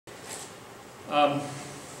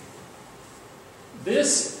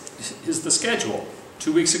This is the schedule.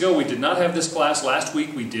 2 weeks ago we did not have this class. Last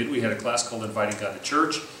week we did. We had a class called Inviting God to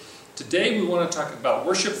Church. Today we want to talk about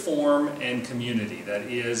worship form and community. That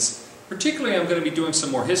is, particularly I'm going to be doing some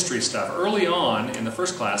more history stuff. Early on in the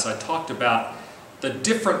first class I talked about the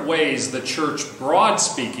different ways the church, broad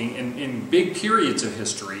speaking, in big periods of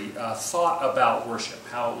history, thought about worship.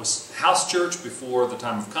 How it was house church before the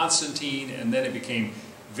time of Constantine, and then it became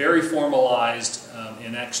very formalized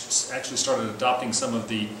and actually started adopting some of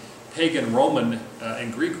the pagan Roman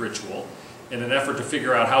and Greek ritual in an effort to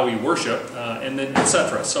figure out how we worship, and then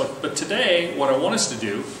etc. But today, what I want us to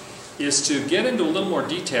do is to get into a little more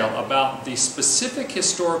detail about the specific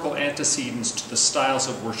historical antecedents to the styles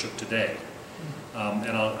of worship today.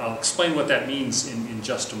 And I'll explain what that means in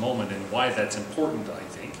just a moment and why that's important, I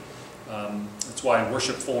think. That's why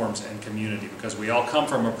worship forms and community, because we all come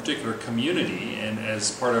from a particular community, and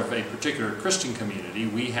as part of a particular Christian community,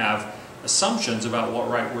 we have assumptions about what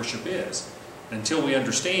right worship is. Until we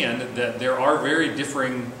understand that there are very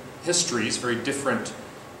differing histories, very different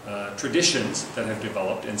traditions that have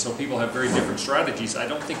developed, and so people have very different strategies, I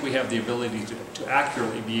don't think we have the ability to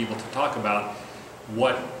accurately be able to talk about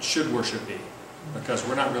what should worship be, because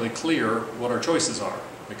we're not really clear what our choices are,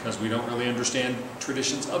 because we don't really understand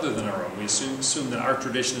traditions other than our own. We assume that our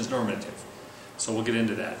tradition is normative. So we'll get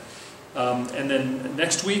into that. And then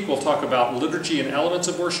next week we'll talk about liturgy and elements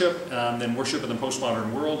of worship, then worship in the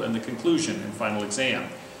postmodern world, and the conclusion and final exam.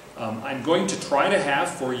 I'm going to try to have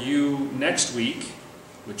for you next week,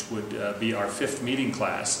 which would be our 5th meeting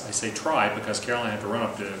class. I say try because Carol and I have to run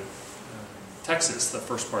up to Texas the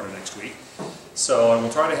first part of next week. So I will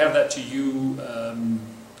try to have that to you,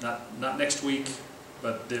 not next week,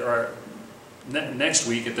 but next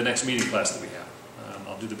week at the next meeting class that we have.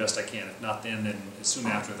 I'll do the best I can. If not then as soon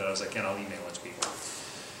after that as I can, I'll email it to people.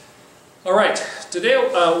 All right, today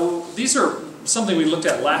these are something we looked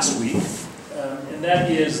at last week, and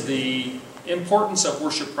that is the importance of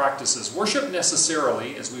worship practices. Worship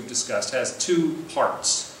necessarily, as we've discussed, has 2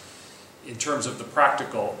 parts. In terms of the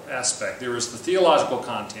practical aspect, there is the theological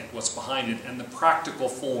content, what's behind it, and the practical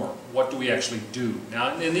form, what do we actually do.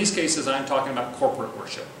 Now, in these cases, I'm talking about corporate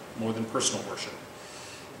worship, more than personal worship.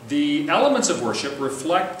 The elements of worship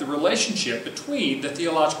reflect the relationship between the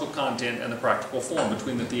theological content and the practical form,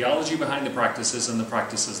 between the theology behind the practices and the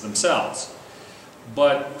practices themselves.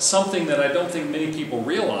 But something that I don't think many people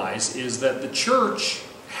realize is that the church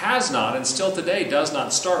has not, and still today does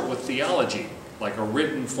not, start with theology, like a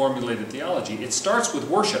written, formulated theology. It starts with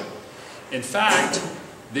worship. In fact,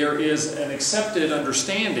 there is an accepted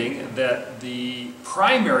understanding that the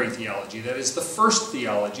primary theology, that is the first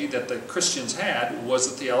theology that the Christians had, was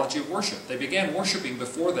the theology of worship. They began worshiping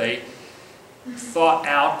before they thought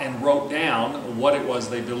out and wrote down what it was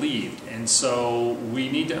they believed. And so we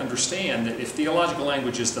need to understand that if theological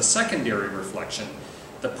language is the secondary reflection,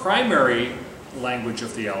 the primary language of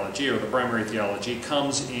theology, or the primary theology,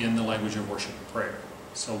 comes in the language of worship and prayer.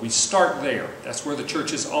 So we start there. That's where the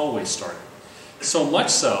church has always started. So much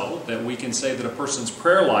so that we can say that a person's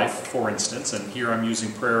prayer life, for instance, and here I'm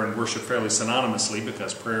using prayer and worship fairly synonymously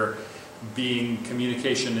because prayer, being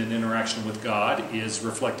communication and interaction with God, is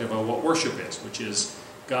reflective of what worship is, which is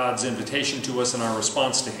God's invitation to us and our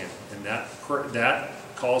response to Him. And that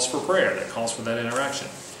calls for prayer, that calls for that interaction.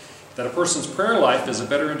 That a person's prayer life is a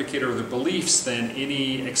better indicator of their beliefs than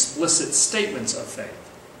any explicit statements of faith.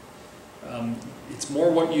 It's more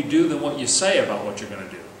what you do than what you say about what you're going to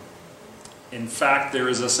do. In fact, there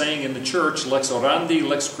is a saying in the church, lex orandi,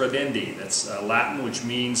 lex credendi. That's Latin, which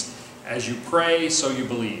means as you pray, so you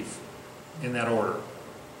believe, in that order.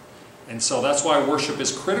 And so that's why worship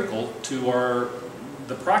is critical to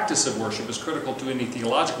the practice of worship is critical to any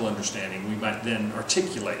theological understanding we might then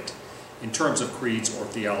articulate in terms of creeds or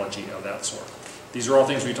theology of that sort. These are all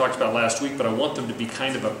things we talked about last week, but I want them to be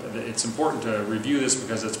kind of it's important to review this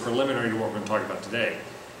because it's preliminary to what we're going to talk about today.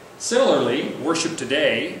 Similarly, worship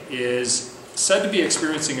today is said to be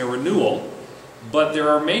experiencing a renewal, but there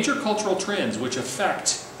are major cultural trends which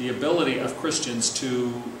affect the ability of Christians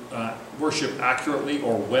to worship accurately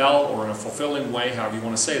or well or in a fulfilling way, however you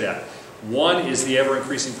want to say that. One is the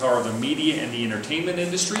ever-increasing power of the media and the entertainment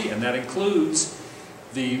industry, and that includes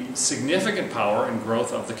the significant power and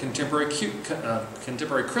growth of the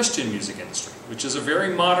contemporary Christian music industry, which is a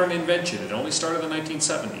very modern invention. It only started in the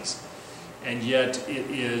 1970s, and yet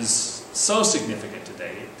it is so significant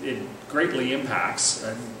today. It greatly impacts,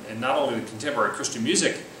 and not only the contemporary Christian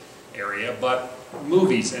music area, but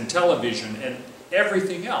movies and television and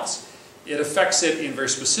everything else. It affects it in very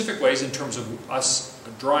specific ways in terms of us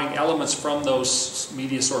drawing elements from those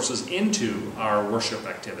media sources into our worship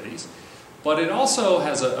activities. But it also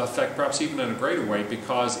has an effect, perhaps even in a greater way,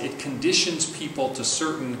 because it conditions people to a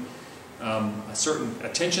certain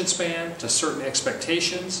attention span, to certain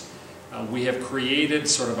expectations. We have created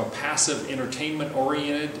sort of a passive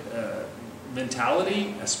entertainment-oriented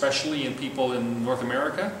mentality, especially in people in North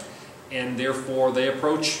America, and therefore they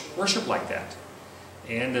approach worship like that.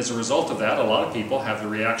 And as a result of that, a lot of people have the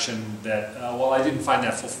reaction that, well, I didn't find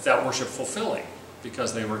that worship fulfilling,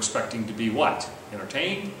 because they were expecting to be what?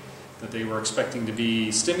 Entertained? That they were expecting to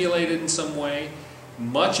be stimulated in some way.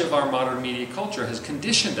 Much of our modern media culture has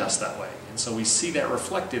conditioned us that way, and so we see that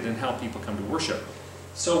reflected in how people come to worship.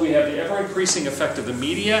 So we have the ever-increasing effect of the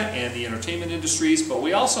media and the entertainment industries, but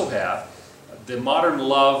we also have the modern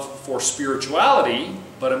love for spirituality,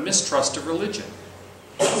 but a mistrust of religion.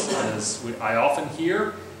 I often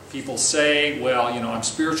hear people say, well, you know, I'm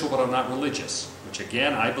spiritual, but I'm not religious, which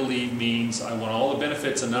again, I believe means I want all the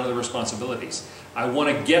benefits and none of the responsibilities. I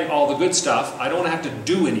want to get all the good stuff. I don't have to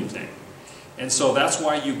do anything. And so that's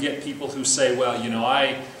why you get people who say, well, you know,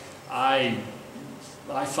 I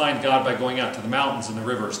find God by going out to the mountains and the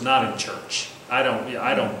rivers, not in church.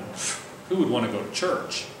 Who would want to go to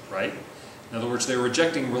church, right? In other words, they're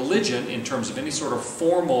rejecting religion in terms of any sort of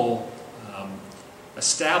formal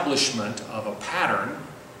establishment of a pattern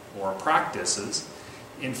or practices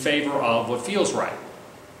in favor of what feels right.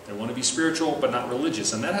 They want to be spiritual but not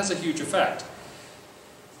religious, and that has a huge effect.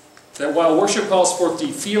 That while worship calls forth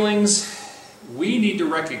deep feelings, we need to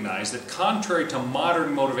recognize that contrary to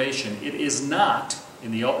modern motivation, it is not,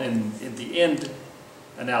 in the end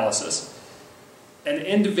analysis, an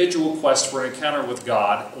individual quest for an encounter with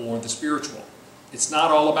God or the spiritual. It's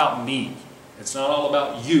not all about me. It's not all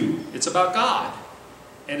about you. It's about God.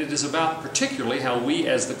 And it is about particularly how we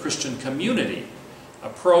as the Christian community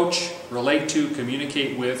approach, relate to,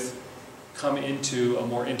 communicate with, come into a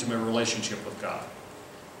more intimate relationship with God.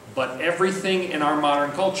 But everything in our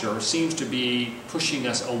modern culture seems to be pushing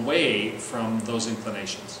us away from those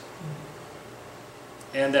inclinations.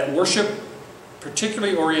 And that worship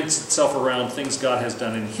particularly orients itself around things God has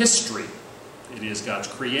done in history. It is God's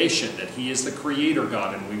creation, that He is the Creator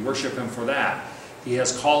God, and we worship Him for that. He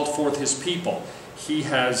has called forth His people. He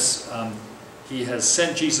has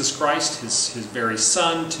sent Jesus Christ, His very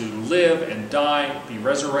Son, to live and die, be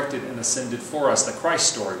resurrected and ascended for us. The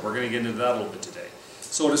Christ story. We're going to get into that a little bit today.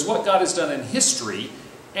 So it is what God has done in history,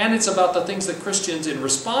 and it's about the things that Christians in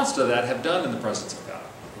response to that have done in the presence of God.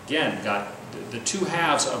 Again, God, the two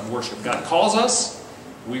halves of worship. God calls us,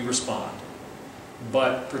 we respond.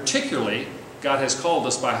 But particularly, God has called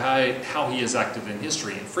us by how He has acted in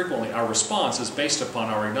history, and frequently our response is based upon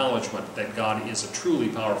our acknowledgement that God is a truly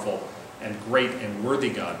powerful and great and worthy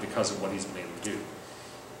God because of what He's been able to do.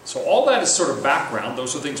 So all that is sort of background.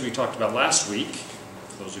 Those are things we talked about last week.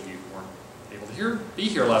 For those of you who weren't able to be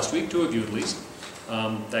here last week, 2 of you at least,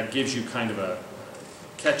 that gives you kind of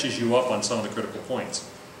catches you up on some of the critical points.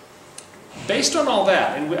 Based on all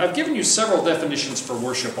that, and I've given you several definitions for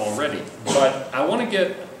worship already, but I want to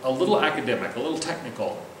get a little academic, a little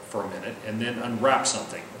technical for a minute, and then unwrap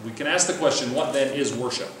something. We can ask the question, what then is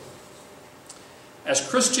worship? As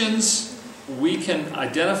Christians, we can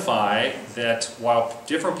identify that while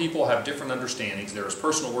different people have different understandings, there is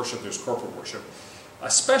personal worship, there's corporate worship.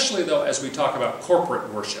 Especially though, as we talk about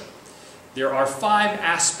corporate worship, there are 5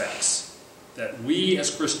 aspects that we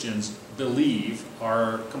as Christians believe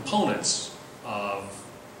are components of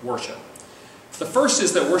worship. The first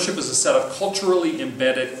is that worship is a set of culturally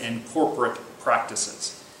embedded and corporate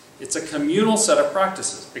practices. It's a communal set of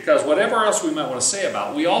practices, because whatever else we might want to say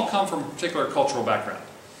about it, we all come from a particular cultural background.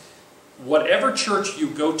 Whatever church you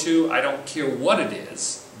go to, I don't care what it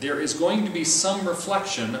is, there is going to be some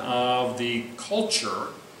reflection of the culture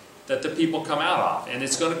that the people come out of, and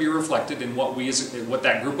it's going to be reflected in what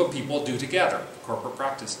that group of people do together, corporate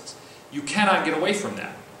practices. You cannot get away from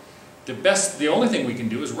that. The only thing we can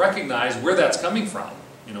do is recognize where that's coming from,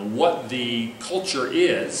 what the culture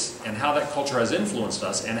is and how that culture has influenced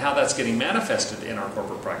us and how that's getting manifested in our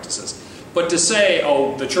corporate practices. But to say,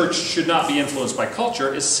 oh, the church should not be influenced by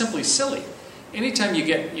culture is simply silly. Anytime you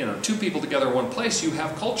get 2 people together in one place, you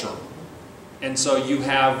have culture. And so you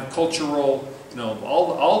have cultural,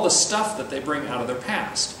 all the stuff that they bring out of their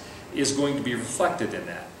past is going to be reflected in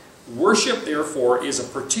that. Worship, therefore, is a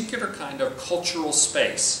particular kind of cultural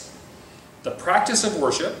space. The practice of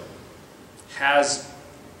worship has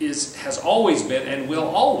always been and will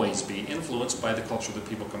always be influenced by the culture that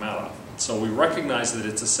people come out of. So we recognize that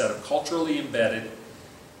it's a set of culturally embedded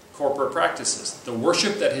corporate practices. The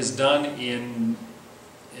worship that is done in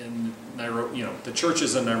Nairobi, the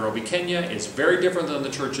churches in Nairobi, Kenya, is very different than the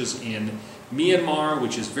churches in Myanmar,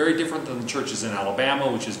 which is very different than the churches in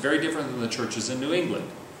Alabama, which is very different than the churches in New England.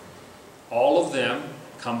 All of them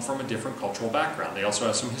come from a different cultural background. They also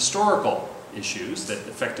have some historical issues that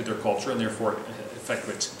affected their culture and therefore affect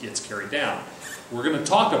what gets carried down. We're going to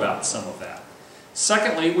talk about some of that.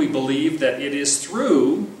 Secondly, we believe that it is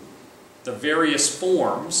through the various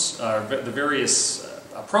forms, the various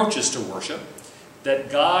approaches to worship,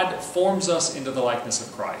 that God forms us into the likeness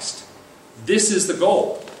of Christ. This is the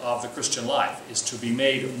goal of the Christian life, is to be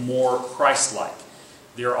made more Christ-like.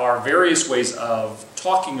 There are various ways of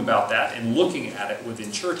talking about that and looking at it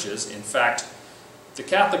within churches. In fact, the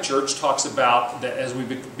Catholic Church talks about that as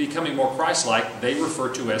we're becoming more Christ-like, they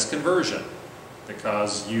refer to as conversion,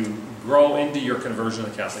 because you grow into your conversion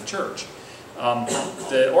in the Catholic Church.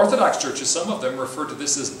 The Orthodox churches, some of them refer to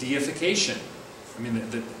this as deification. I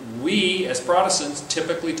mean, we as Protestants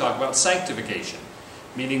typically talk about sanctification,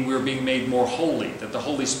 meaning we're being made more holy, that the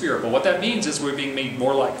Holy Spirit. But what that means is we're being made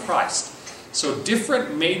more like Christ. So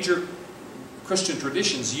different major Christian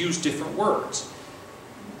traditions use different words.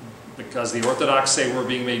 Because the Orthodox say we're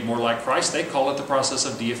being made more like Christ, they call it the process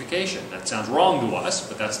of deification. That sounds wrong to us,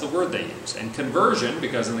 but that's the word they use. And conversion,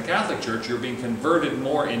 because in the Catholic Church you're being converted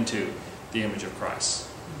more into the image of Christ.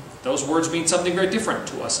 Those words mean something very different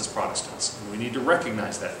to us as Protestants, and we need to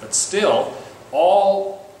recognize that. But still,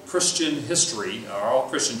 all Christian history, or all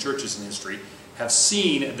Christian churches in history, have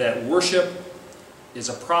seen that worship is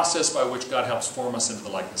a process by which God helps form us into the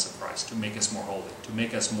likeness of Christ, to make us more holy, to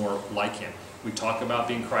make us more like Him. We talk about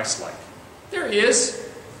being Christ-like. There is.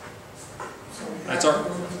 That's our.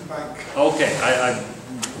 Okay, I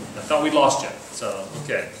thought we'd lost you. So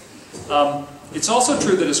okay. It's also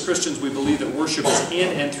true that as Christians we believe that worship is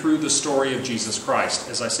in and through the story of Jesus Christ.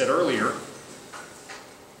 As I said earlier,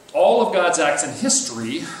 all of God's acts in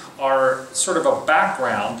history are sort of a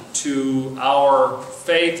background to our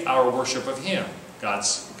faith, our worship of Him. God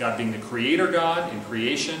being the Creator God in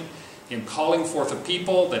creation, Him calling forth a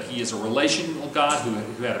people, that He is a relational God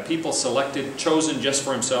who had a people selected, chosen just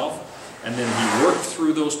for Himself, and then He worked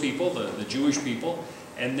through those people, the Jewish people,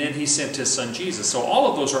 and then He sent His Son Jesus. So all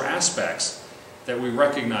of those are aspects that we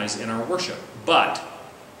recognize in our worship. But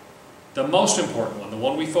the most important one, the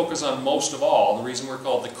one we focus on most of all, the reason we're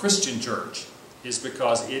called the Christian church, is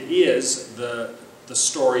because it is the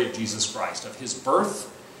story of Jesus Christ, of His birth,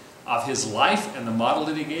 of His life and the model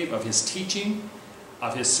that He gave, of His teaching,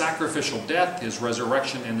 of His sacrificial death, His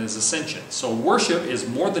resurrection, and His ascension. So worship is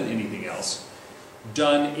more than anything else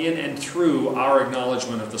done in and through our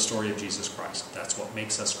acknowledgement of the story of Jesus Christ. That's what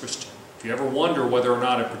makes us Christian. If you ever wonder whether or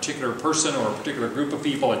not a particular person or a particular group of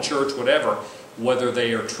people, a church, whatever, whether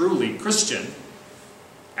they are truly Christian,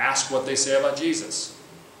 ask what they say about Jesus.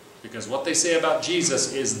 Because what they say about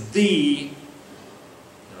Jesus is the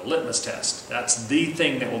litmus test. That's the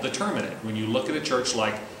thing that will determine it. When you look at a church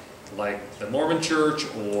like the Mormon Church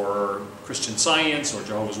or Christian Science or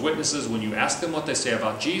Jehovah's Witnesses, when you ask them what they say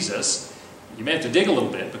about Jesus, you may have to dig a little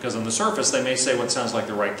bit, because on the surface they may say what sounds like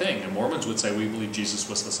the right thing. And Mormons would say, we believe Jesus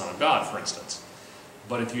was the Son of God, for instance.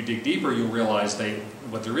 But if you dig deeper, you'll realize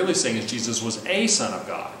what they're really saying is Jesus was a Son of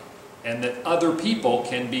God, and that other people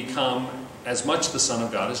can become as much the Son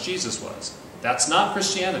of God as Jesus was. That's not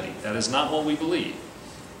Christianity. That is not what we believe.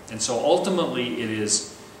 And so ultimately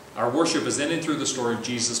our worship is in and through the story of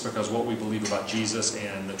Jesus, because what we believe about Jesus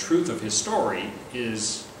and the truth of His story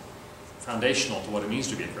is foundational to what it means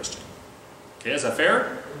to be a Christian. Okay, is that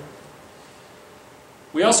fair?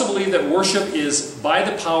 We also believe that worship is by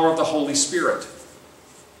the power of the Holy Spirit.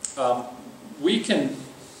 And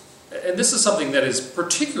this is something that is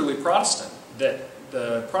particularly Protestant, that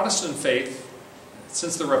the Protestant faith,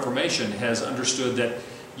 since the Reformation, has understood that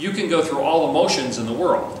you can go through all emotions in the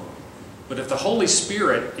world, but if the Holy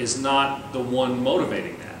Spirit is not the one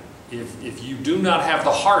motivating that, if you do not have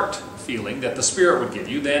the heart feeling that the Spirit would give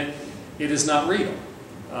you, then it is not real.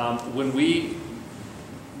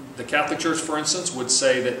 The Catholic Church, for instance, would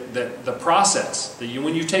say that the process,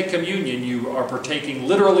 when you take communion, you are partaking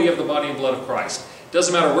literally of the body and blood of Christ. It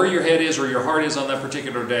doesn't matter where your head is or your heart is on that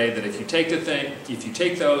particular day, that if you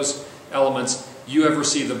take those elements, you have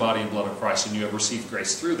received the body and blood of Christ, and you have received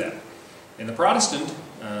grace through that. In the Protestant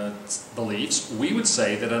beliefs, we would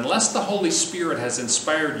say that unless the Holy Spirit has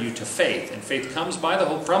inspired you to faith, and faith comes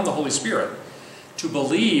from the Holy Spirit, to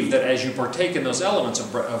believe that as you partake in those elements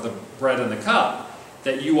of the bread and the cup,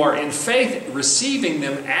 that you are in faith receiving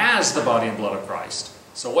them as the body and blood of Christ.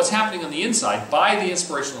 So what's happening on the inside by the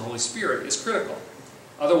inspiration of the Holy Spirit is critical.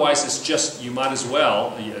 Otherwise, it's just, you might as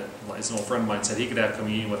well, as an old friend of mine said, he could have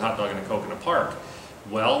communion with a hot dog and a Coke in a park.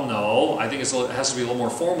 Well, no, I think it has to be a little more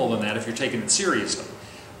formal than that if you're taking it seriously.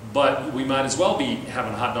 but we might as well be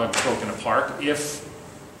having hot dog and Coke in a park if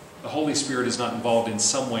the Holy Spirit is not involved in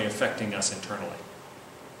some way affecting us internally.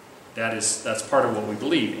 That's part of what we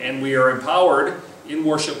believe. And we are empowered in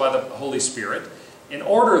worship by the Holy Spirit in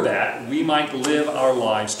order that we might live our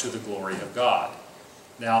lives to the glory of God.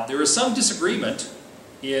 Now, there is some disagreement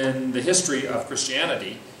in the history of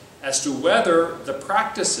Christianity as to whether the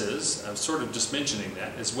practices, I'm sort of just mentioning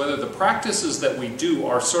that, is whether the practices that we do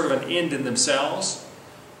are sort of an end in themselves,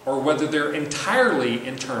 or whether they're entirely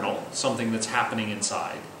internal, something that's happening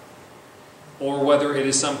inside, or whether it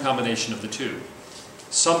is some combination of the two.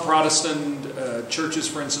 Some Protestant churches,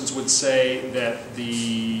 for instance, would say that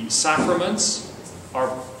the sacraments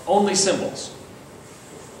are only symbols.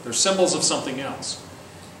 They're symbols of something else.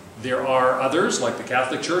 There are others, like the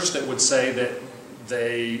Catholic Church, that would say that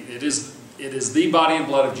it is the body and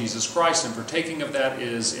blood of Jesus Christ, and partaking of that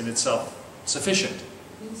is in itself sufficient.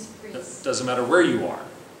 It doesn't matter where you are.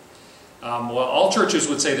 Well, all churches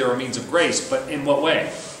would say there are means of grace, but in what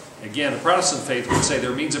way? Again, the Protestant faith would say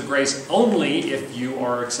there are means of grace only if you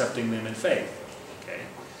are accepting them in faith. Okay?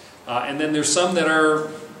 And then there's some that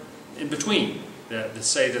are in between, that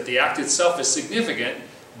say that the act itself is significant,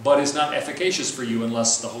 but is not efficacious for you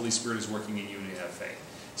unless the Holy Spirit is working in you and you have faith.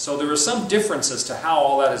 So there is some difference as to how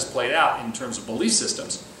all that is played out in terms of belief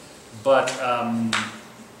systems, but, and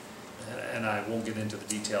I won't get into the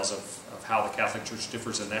details of how the Catholic Church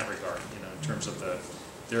differs in that regard, in terms of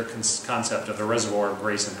their concept of the reservoir of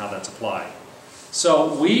grace and how that's applied.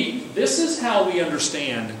 So this is how we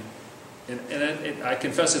understand, and I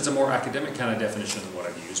confess it's a more academic kind of definition than what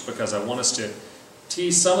I've used, because I want us to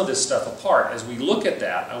tease some of this stuff apart. As we look at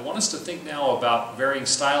that, I want us to think now about varying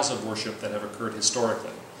styles of worship that have occurred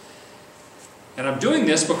historically. And I'm doing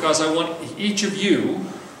this because I want each of you,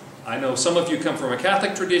 I know some of you come from a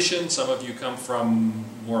Catholic tradition, some of you come from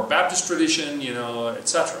more Baptist tradition,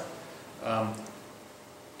 etc.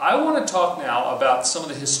 I want to talk now about some of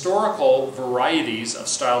the historical varieties of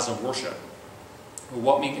styles of worship, or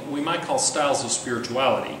what we might call styles of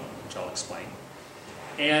spirituality, which I'll explain.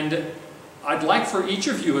 And I'd like for each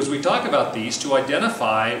of you, as we talk about these, to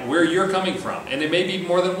identify where you're coming from. And it may be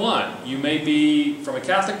more than one. You may be from a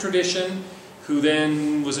Catholic tradition who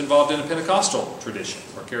then was involved in a Pentecostal tradition,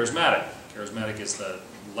 or charismatic. Charismatic is the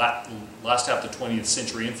last half of the 20th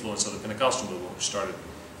century influence of the Pentecostal movement, which started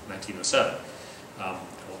in 1907.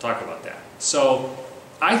 We'll talk about that. So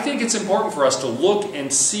I think it's important for us to look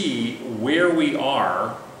and see where we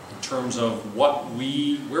are in terms of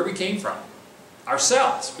where we came from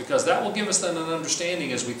ourselves, because that will give us then an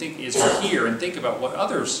understanding as we hear and think about what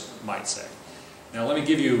others might say. Now let me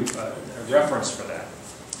give you a reference for that.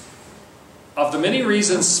 Of the many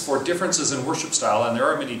reasons for differences in worship style, and there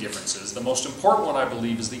are many differences, the most important one I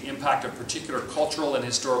believe is the impact of particular cultural and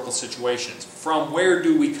historical situations. From where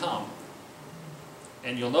do we come?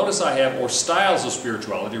 And you'll notice I have or styles of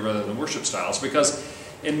spirituality rather than worship styles, because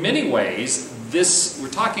in many ways we're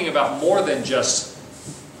talking about more than just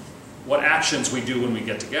what actions we do when we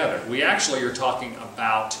get together. We actually are talking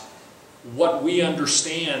about what we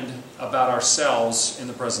understand about ourselves in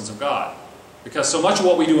the presence of God. Because so much of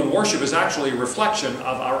what we do in worship is actually a reflection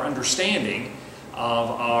of our understanding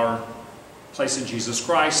of our place in Jesus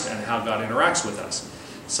Christ and how God interacts with us.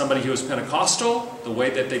 Somebody who is Pentecostal, the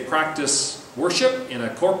way that they practice worship in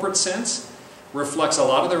a corporate sense reflects a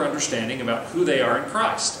lot of their understanding about who they are in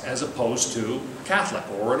Christ, as opposed to a Catholic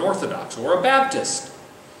or an Orthodox or a Baptist.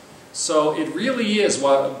 So it really is,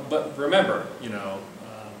 but remember,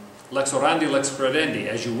 lex orandi, lex credendi,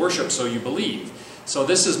 as you worship, so you believe. So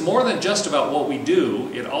this is more than just about what we do,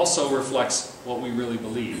 it also reflects what we really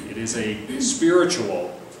believe. It is a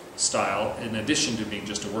spiritual style in addition to being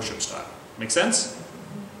just a worship style. Make sense?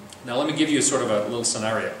 Now let me give you sort of a little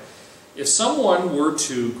scenario. If someone were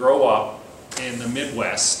to grow up in the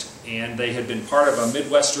Midwest and they had been part of a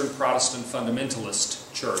Midwestern Protestant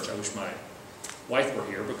fundamentalist church, I wish my wife were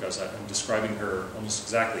here because I'm describing her almost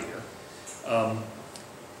exactly here.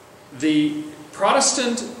 The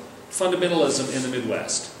Protestant fundamentalism in the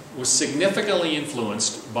Midwest was significantly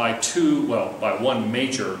influenced by one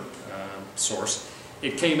major source.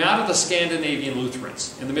 It came out of the Scandinavian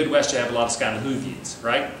Lutherans. In the Midwest you have a lot of Scandinavians,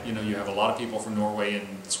 right? You have a lot of people from Norway and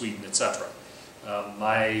Sweden, etc.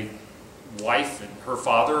 My wife and her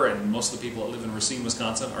father and most of the people that live in Racine,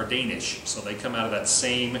 Wisconsin are Danish. So they come out of that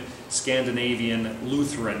same Scandinavian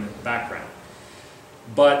Lutheran background.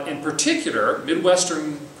 But in particular,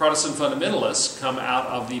 Midwestern Protestant fundamentalists come out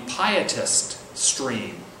of the pietist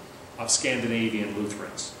stream of Scandinavian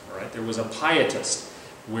Lutherans. All right? There was a pietist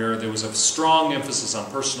where there was a strong emphasis on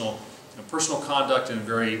personal personal conduct in a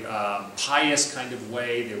very pious kind of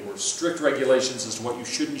way. There were strict regulations as to what you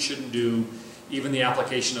should and shouldn't do, even the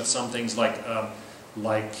application of some things like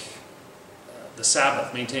the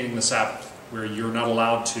Sabbath, maintaining the Sabbath, where you're not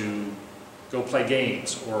allowed to go play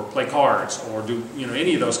games or play cards or do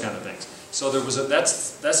any of those kind of things. So there was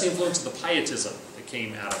that's the influence of the pietism that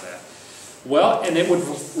came out of that. Well, and it would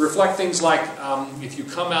reflect things like if you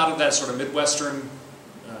come out of that sort of Midwestern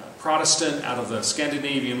Protestant, out of the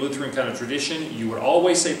Scandinavian Lutheran kind of tradition, you would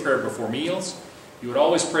always say prayer before meals. You would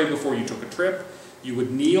always pray before you took a trip. You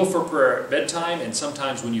would kneel for prayer at bedtime, and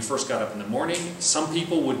sometimes when you first got up in the morning. Some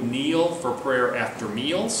people would kneel for prayer after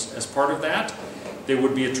meals as part of that. There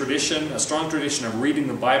would be a tradition, a strong tradition of reading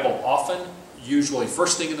the Bible often, usually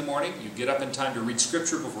first thing in the morning. You get up in time to read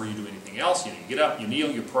Scripture before you do anything else. You get up, you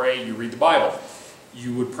kneel, you pray, you read the Bible.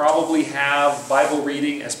 You would probably have Bible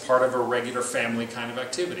reading as part of a regular family kind of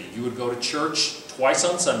activity. You would go to church twice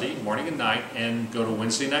on Sunday, morning and night, and go to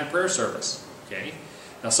Wednesday night prayer service. Okay?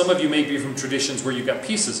 Now some of you may be from traditions where you've got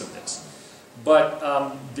pieces of this. But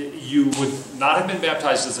you would not have been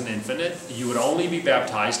baptized as an infant. You would only be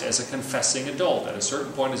baptized as a confessing adult. At a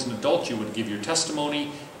certain point as an adult, you would give your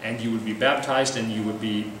testimony, and you would be baptized, and you would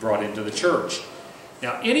be brought into the church.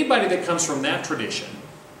 Now anybody that comes from that tradition,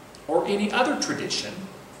 or any other tradition,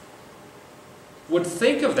 would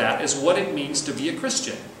think of that as what it means to be a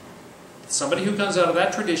Christian. Somebody who comes out of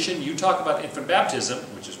that tradition, you talk about infant baptism,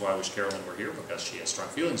 which is why I wish Carolyn were here, because she has strong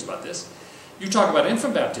feelings about this. You talk about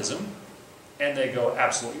infant baptism, and they go,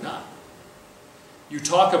 absolutely not. You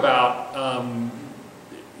talk about,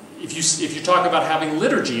 if you talk about having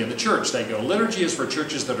liturgy in the church, they go, liturgy is for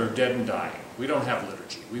churches that are dead and dying. We don't have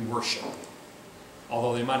liturgy, we worship.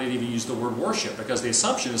 Although they might not even use the word worship, because the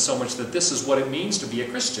assumption is so much that this is what it means to be a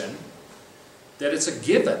Christian, that it's a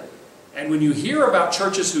given. And when you hear about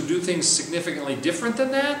churches who do things significantly different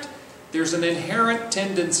than that, there's an inherent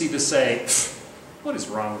tendency to say, what is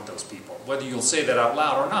wrong with those people? Whether you'll say that out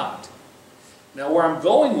loud or not. Now where I'm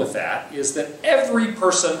going with that is that every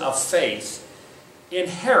person of faith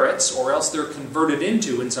inherits, or else they're converted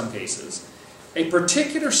into in some cases, a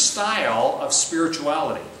particular style of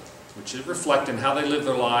spirituality, which is reflected in how they live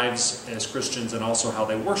their lives as Christians and also how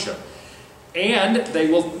they worship. And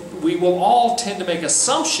we will all tend to make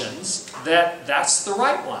assumptions that that's the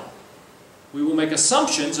right one. We will make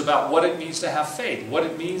assumptions about what it means to have faith, what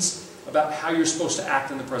it means about how you're supposed to act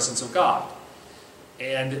in the presence of God.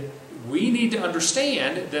 And we need to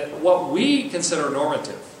understand that what we consider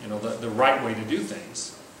normative, the right way to do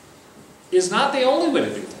things, is not the only way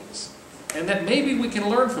to do things. And that maybe we can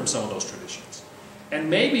learn from some of those traditions. And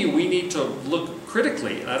maybe we need to look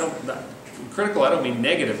critically, and I don't mean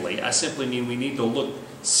negatively, I simply mean we need to look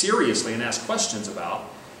seriously and ask questions about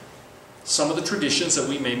some of the traditions that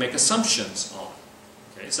we may make assumptions on.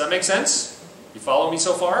 Okay, does that make sense? You follow me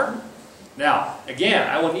so far? Now, again,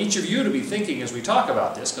 I want each of you to be thinking as we talk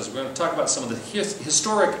about this, because we're going to talk about some of the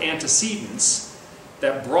historic antecedents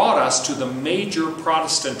that brought us to the major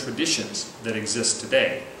Protestant traditions that exist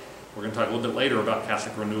today. We're going to talk a little bit later about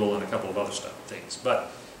Catholic renewal and a couple of other things. But,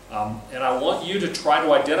 and I want you to try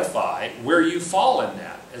to identify where you fall in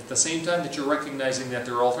that, at the same time that you're recognizing that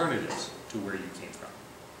there are alternatives to where you came from.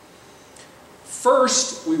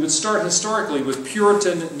 First, we would start historically with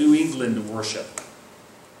Puritan New England worship.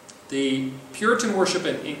 The Puritan worship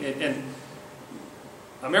and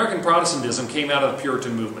American Protestantism came out of the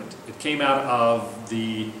Puritan movement. It came out of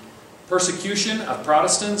the persecution of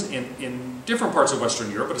Protestants in different parts of Western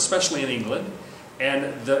Europe, but especially in England,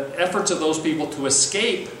 and the efforts of those people to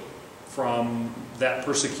escape from that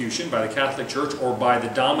persecution by the Catholic Church or by the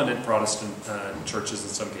dominant Protestant churches in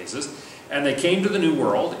some cases. And they came to the New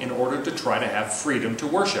World in order to try to have freedom to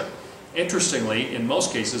worship. Interestingly, in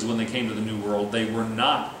most cases when they came to the New World, they were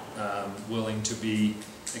not willing to be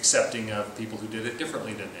accepting of people who did it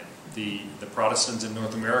differently than them. The Protestants in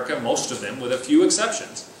North America, most of them, with a few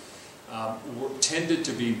exceptions, tended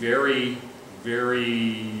to be very,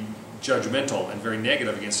 very judgmental and very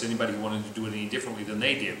negative against anybody who wanted to do it any differently than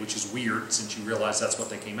they did, which is weird since you realize that's what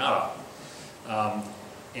they came out of.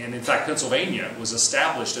 And in fact, Pennsylvania was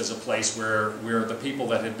established as a place where the people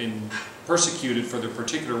that had been persecuted for their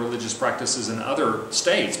particular religious practices in other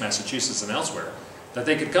states, Massachusetts and elsewhere, that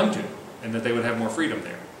they could come to, and that they would have more freedom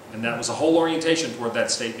there. And that was a whole orientation toward that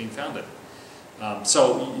state being founded.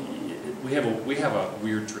 So we have a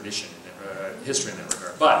weird tradition, history in that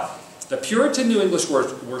regard. But the Puritan New English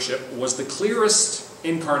worship was the clearest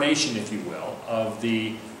incarnation, if you will, of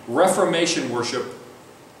the Reformation worship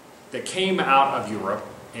that came out of Europe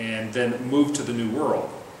and then moved to the New World.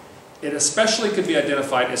 It especially could be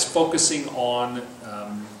identified as focusing on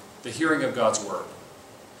the hearing of God's Word.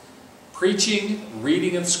 Preaching,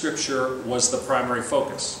 reading of Scripture was the primary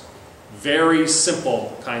focus. Very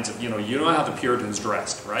simple kinds of, you know how the Puritans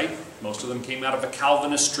dressed, right? Most of them came out of a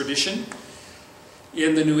Calvinist tradition.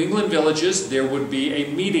 In the New England villages, there would be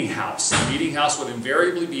a meeting house. The meeting house would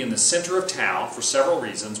invariably be in the center of town for several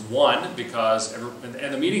reasons. One, because,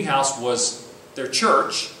 and the meeting house was their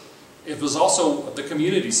church. It was also the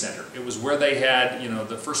community center. It was where they had,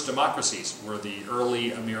 the first democracies, were the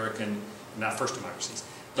early American, not first democracies,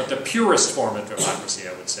 but the purest form of democracy,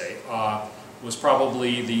 I would say, was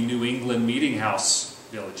probably the New England meeting house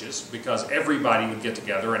villages, because everybody would get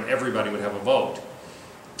together and everybody would have a vote.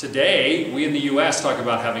 Today, we in the U.S. talk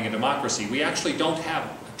about having a democracy. We actually don't have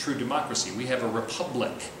a true democracy. We have a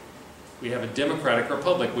republic. We have a democratic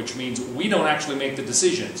republic, which means we don't actually make the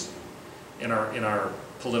decisions in our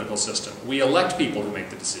political system. We elect people who make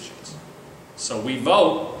the decisions. So we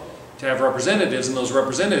vote to have representatives, and those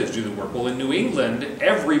representatives do the work. Well, in New England,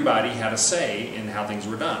 everybody had a say in how things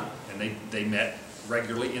were done, and they met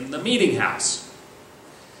regularly in the meeting house.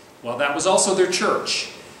 Well, that was also their church.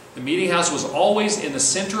 The meeting house was always in the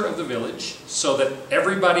center of the village so that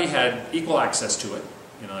everybody had equal access to it.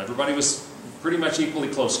 Everybody was pretty much equally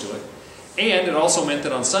close to it. And it also meant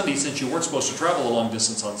that on Sunday, since you weren't supposed to travel a long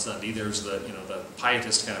distance on Sunday, there's the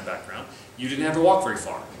pietist kind of background, you didn't have to walk very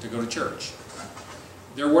far to go to church.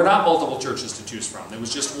 There were not multiple churches to choose from. There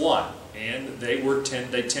was just one, and they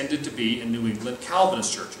tended to be in New England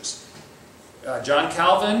Calvinist churches. John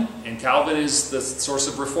Calvin, and Calvin is the source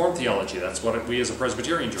of Reformed theology. That's what we as a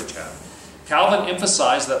Presbyterian church have. Calvin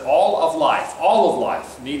emphasized that all of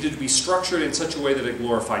life needed to be structured in such a way that it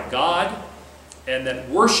glorified God, and that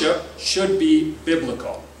worship should be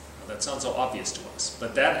biblical. Now, that sounds so obvious to us,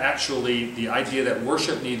 but that actually, the idea that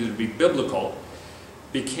worship needed to be biblical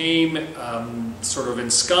became sort of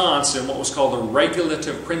ensconced in what was called the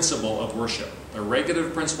regulative principle of worship. The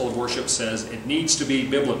regulative principle of worship says it needs to be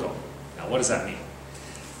biblical. Now, what does that mean?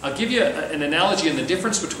 I'll give you an analogy in the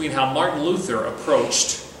difference between how Martin Luther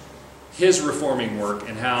approached his reforming work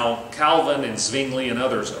and how Calvin and Zwingli and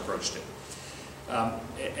others approached it.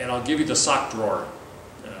 And I'll give you the sock drawer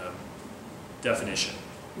definition.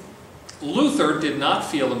 Luther did not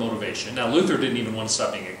feel the motivation. Now, Luther didn't even want to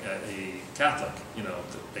stop being a Catholic.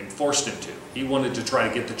 They forced him to. He wanted to try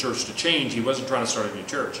to get the church to change. He wasn't trying to start a new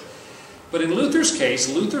church. But in Luther's case,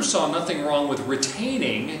 Luther saw nothing wrong with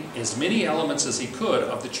retaining as many elements as he could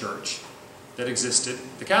of the church that existed,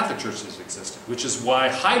 the Catholic church that existed, which is why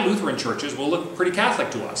high Lutheran churches will look pretty Catholic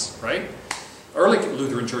to us, right? Early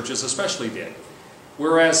Lutheran churches especially did.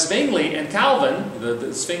 Whereas Zwingli and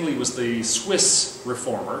Calvin, Zwingli was the Swiss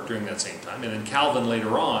reformer during that same time, and then Calvin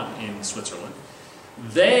later on in Switzerland,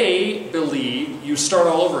 they believed you start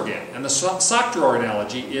all over again. And the sock drawer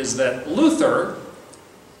analogy is that Luther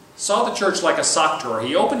saw the church like a sock drawer.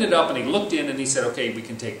 He opened it up and he looked in and he said, okay, we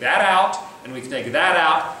can take that out, and we can take that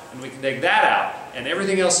out, and we can take that out, and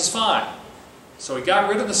everything else is fine. So he got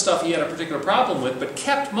rid of the stuff he had a particular problem with, but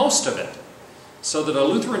kept most of it. So that a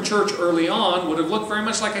Lutheran church early on would have looked very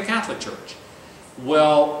much like a Catholic church.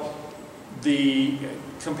 Well,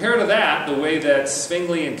 compared to that, the way that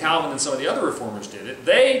Zwingli and Calvin and some of the other reformers did it,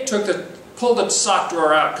 they pulled the sock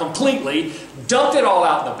drawer out completely, dumped it all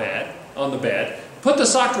out on the bed, put the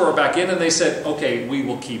sock drawer back in, and they said, okay, we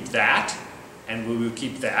will keep that, and we will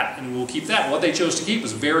keep that, and we will keep that. And what they chose to keep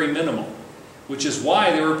was very minimal, which is why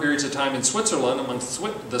there were periods of time in Switzerland among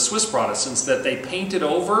the Swiss Protestants that they painted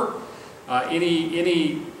over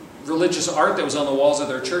any religious art that was on the walls of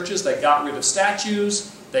their churches. They got rid of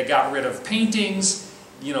statues, they got rid of paintings.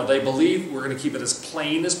 They believed we're going to keep it as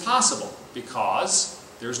plain as possible because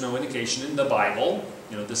there's no indication in the Bible,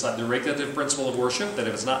 the regulative principle of worship, that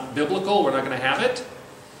if it's not biblical, we're not going to have it.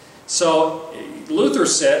 So Luther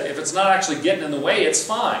said, if it's not actually getting in the way, it's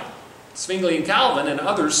fine. Zwingli and Calvin and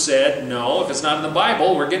others said, no, if it's not in the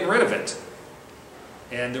Bible, we're getting rid of it.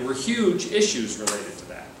 And there were huge issues related to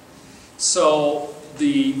that. So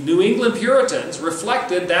the New England Puritans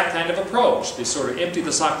reflected that kind of approach. They sort of empty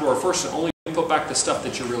the sock drawer first and only put back the stuff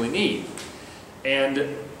that you really need.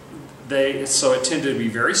 And so it tended to be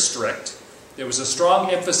very strict. There was a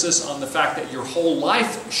strong emphasis on the fact that your whole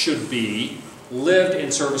life should be lived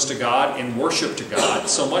in service to God, in worship to God,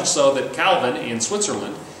 so much so that Calvin in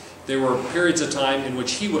Switzerland, there were periods of time in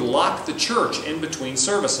which he would lock the church in between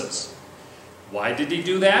services. Why did he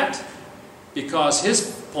do that? Because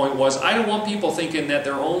his point was, I don't want people thinking that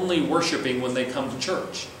they're only worshiping when they come to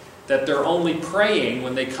church, that they're only praying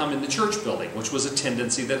when they come in the church building, which was a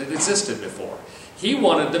tendency that had existed before. He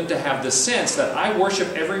wanted them to have the sense that I worship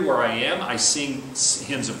everywhere I am, I sing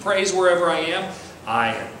hymns of praise wherever I am,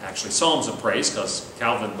 Actually Psalms of praise, because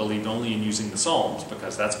Calvin believed only in using the Psalms,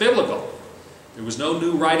 because that's biblical. There was no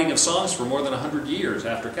new writing of songs for more than 100 years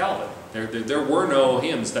after Calvin. There were no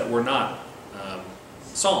hymns that were not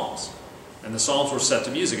psalms. And the Psalms were set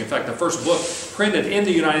to music. In fact, the first book printed in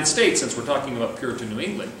the United States, since we're talking about Puritan New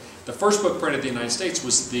England, the first book printed in the United States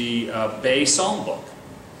was the Bay Psalm book,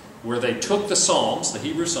 where they took the Psalms, the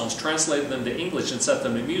Hebrew Psalms, translated them to English and set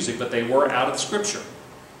them to music, but they were out of Scripture.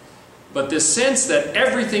 But this sense that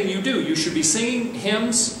everything you do, you should be singing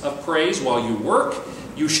hymns of praise while you work,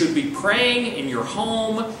 you should be praying in your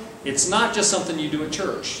home. It's not just something you do at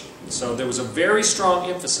church. So there was a very strong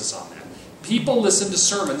emphasis on that. People listened to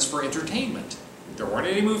sermons for entertainment. There weren't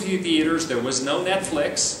any movie theaters, there was no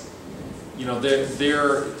Netflix. You know,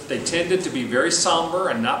 they tended to be very somber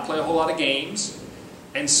and not play a whole lot of games.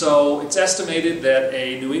 And so it's estimated that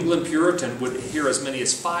a New England Puritan would hear as many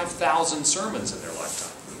as 5,000 sermons in their lifetime.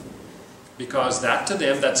 Because that to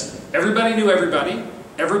them, everybody knew everybody.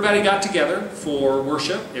 Everybody got together for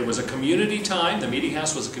worship. It was a community time. The meeting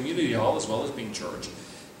house was a community hall as well as being church.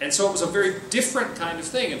 And so it was a very different kind of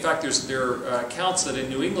thing. In fact, there are accounts that in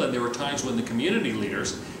New England there were times when the community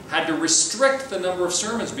leaders had to restrict the number of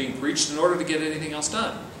sermons being preached in order to get anything else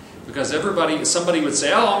done. Because somebody would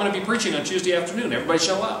say, oh, I'm going to be preaching on Tuesday afternoon. Everybody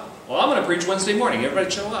show up. Well, I'm going to preach Wednesday morning. Everybody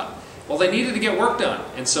show up. Well, they needed to get work done.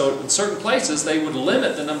 And so in certain places they would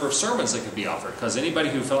limit the number of sermons that could be offered. Because anybody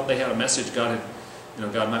who felt they had a message God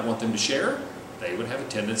might want them to share, they would have a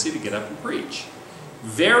tendency to get up and preach.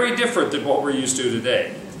 Very different than what we're used to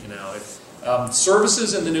today.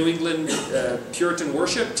 Services in the New England Puritan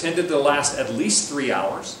worship tended to last at least 3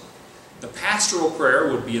 hours. The pastoral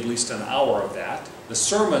prayer would be at least an hour of that. The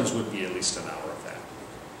sermons would be at least an hour of that.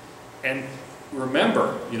 And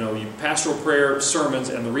remember, pastoral prayer, sermons,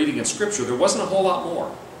 and the reading of Scripture, there wasn't a whole lot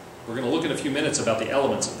more. We're going to look in a few minutes about the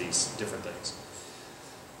elements of these different things.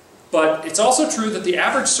 But it's also true that the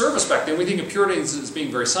average service back then, we think of Puritans as being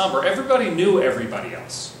very somber, everybody knew everybody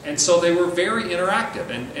else. And so they were very interactive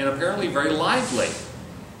and apparently very lively.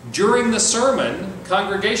 During the sermon,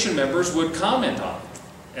 congregation members would comment on it,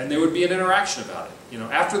 and there would be an interaction about it.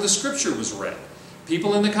 After the Scripture was read,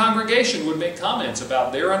 people in the congregation would make comments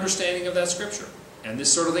about their understanding of that Scripture. And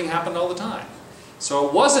this sort of thing happened all the time. So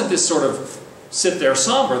it wasn't this sort of sit there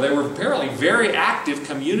somber. They were apparently very active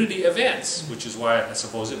community events, which is why I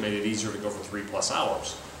suppose it made it easier to go for 3+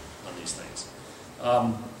 hours on these things.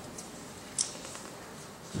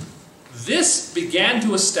 This began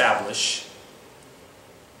to establish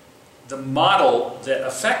the model that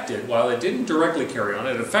affected, while it didn't directly carry on,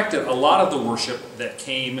 it affected a lot of the worship that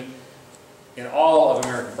came in all of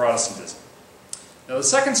American Protestantism. Now the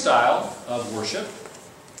second style of worship,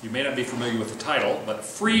 you may not be familiar with the title, but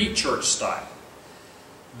free church style.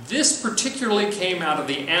 This particularly came out of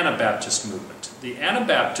the Anabaptist movement. The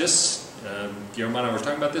Anabaptists, Guillermo and I were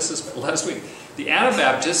talking about this last week, the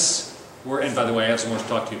Anabaptists were, and by the way I have some more to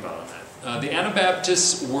talk to you about on that, the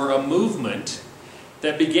Anabaptists were a movement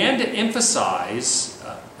that began to emphasize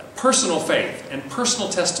personal faith and personal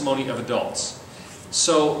testimony of adults.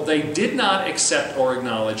 So they did not accept or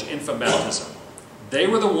acknowledge infant baptism. They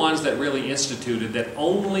were the ones that really instituted that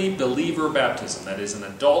only believer baptism, that is, an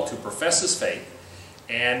adult who professes faith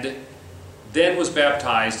and then was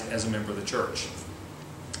baptized as a member of the church.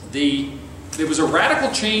 There was a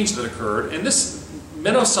radical change that occurred, and this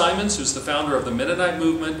Menno Simons, who's the founder of the Mennonite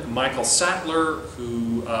movement, Michael Sattler,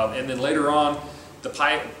 who, and then later on,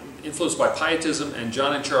 influenced by Pietism, and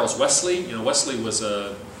John and Charles Wesley. Wesley was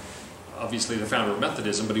obviously the founder of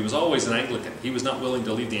Methodism, but he was always an Anglican. He was not willing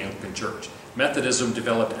to leave the Anglican Church. Methodism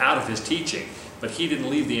developed out of his teaching, but he didn't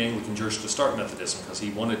leave the Anglican Church to start Methodism because he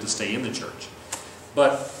wanted to stay in the church.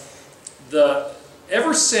 But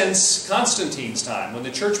ever since Constantine's time, when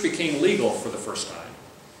the church became legal for the first time,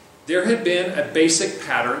 there had been a basic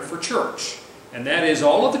pattern for church. And that is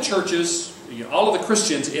all of the churches, all of the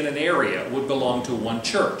Christians in an area would belong to one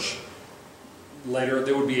church. Later,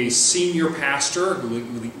 there would be a senior pastor,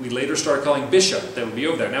 who we later started calling bishop, that would be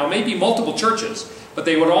over there. Now, it may be multiple churches, but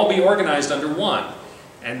they would all be organized under one.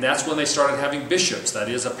 And that's when they started having bishops. That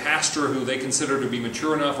is, a pastor who they considered to be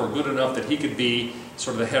mature enough or good enough that he could be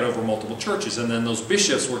sort of the head over multiple churches. And then those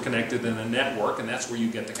bishops were connected in a network, and that's where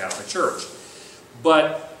you get the Catholic Church.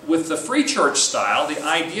 But with the free church style, the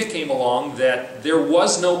idea came along that there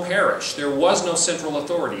was no parish, there was no central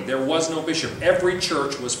authority, there was no bishop. Every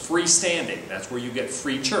church was freestanding. That's where you get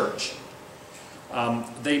free church.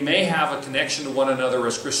 They may have a connection to one another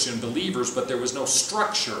as Christian believers, but there was no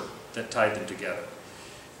structure that tied them together.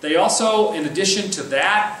 They also, in addition to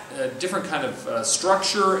that, different kind of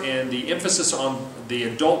structure and the emphasis on the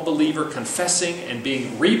adult believer confessing and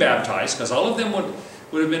being rebaptized, because all of them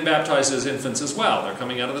would have been baptized as infants as well. They're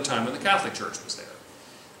coming out of the time when the Catholic Church was there.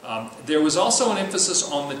 There was also an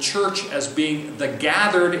emphasis on the church as being the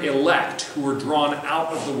gathered elect who were drawn out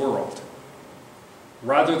of the world.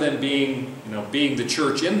 Rather than being the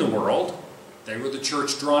church in the world, they were the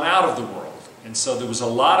church drawn out of the world. And so there was a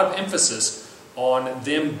lot of emphasis on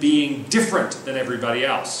them being different than everybody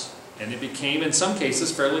else. And it became, in some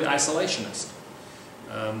cases, fairly isolationist.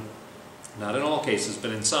 Not in all cases,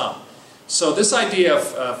 but in some. So this idea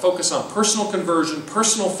of focus on personal conversion,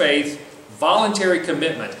 personal faith, voluntary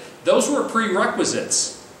commitment, those were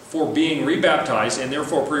prerequisites for being rebaptized and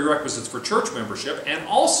therefore prerequisites for church membership, and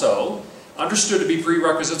also understood to be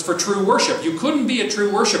prerequisites for true worship. You couldn't be a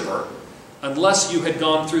true worshiper unless you had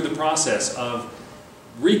gone through the process of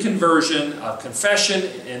reconversion, of confession,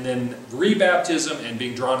 and then rebaptism and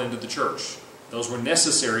being drawn into the church. Those were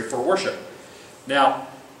necessary for worship. Now,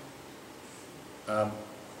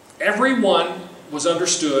 everyone was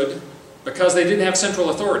understood because they didn't have central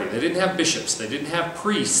authority. They didn't have bishops. They didn't have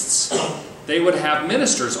priests. They would have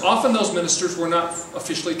ministers. Often those ministers were not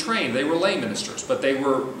officially trained. They were lay ministers, but they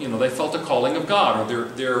were, they felt a calling of God, or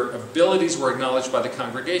their abilities were acknowledged by the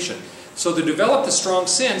congregation. So they developed a strong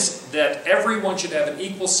sense that everyone should have an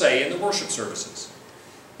equal say in the worship services.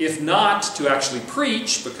 If not to actually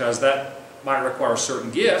preach, because that might require a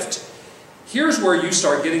certain gift, here's where you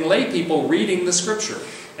start getting lay people reading the Scripture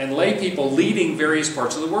and lay people leading various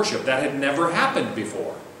parts of the worship. That had never happened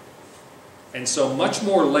before. And so much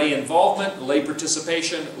more lay involvement, lay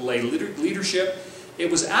participation, lay leadership.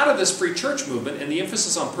 It was out of this free church movement and the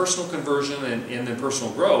emphasis on personal conversion and then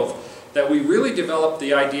personal growth that we really developed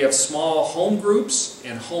the idea of small home groups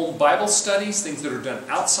and home Bible studies, things that are done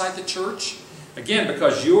outside the church. Again,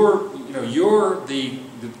 because you're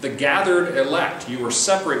the gathered elect. You were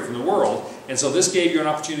separate from the world, and so this gave you an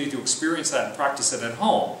opportunity to experience that and practice it at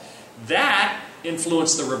home. That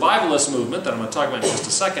influenced the revivalist movement that I'm going to talk about in just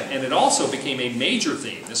a second, and it also became a major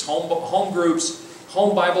theme. This home groups,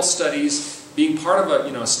 home Bible studies, being part of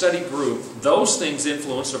a study group, those things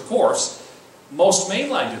influenced, of course, most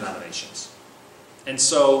mainline denominations. And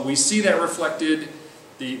so we see that reflected.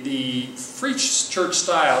 The free church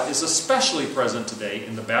style is especially present today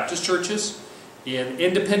in the Baptist churches, in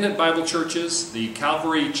independent Bible churches, the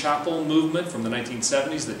Calvary Chapel movement from the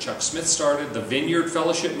 1970s that Chuck Smith started, the Vineyard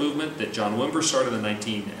Fellowship movement that John Wimber started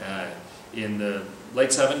in the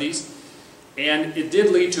late 70s. And it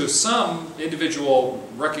did lead to some individual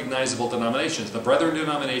recognizable denominations. The Brethren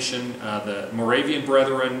denomination, the Moravian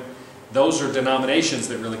Brethren, those are denominations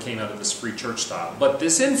that really came out of this free church style. But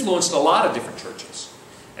this influenced a lot of different churches.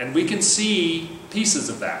 And we can see pieces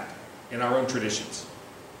of that in our own traditions.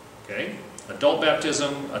 Okay? Adult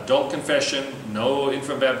baptism, adult confession, no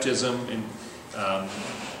infant baptism,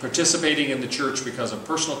 participating in the church because of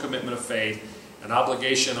personal commitment of faith, an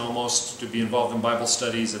obligation almost to be involved in Bible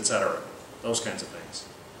studies, etc. Those kinds of things.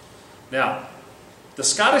 Now, the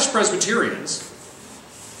Scottish Presbyterians,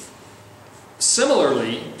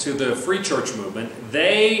 similarly to the free church movement,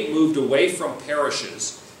 they moved away from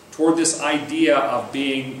parishes toward this idea of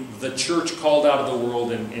being the church called out of the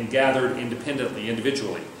world and gathered independently,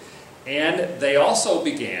 individually. And they also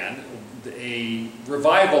began a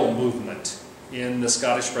revival movement in the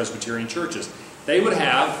Scottish Presbyterian churches. They would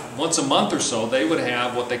have, once a month or so, they would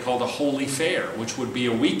have what they called a holy fair, which would be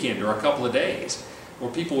a weekend or a couple of days,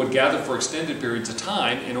 where people would gather for extended periods of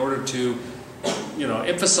time in order to,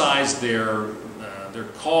 emphasize their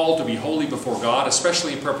call to be holy before God,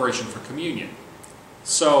 especially in preparation for communion.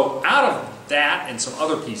 So out of that and some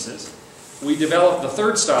other pieces, we developed the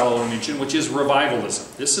third style I want to mention, which is revivalism.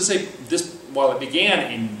 While it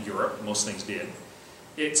began in Europe, most things did,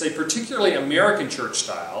 it's a particularly American church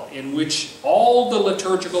style in which all the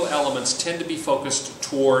liturgical elements tend to be focused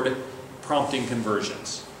toward prompting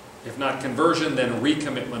conversions. If not conversion, then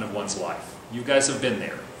recommitment of one's life. You guys have been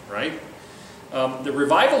there, right? The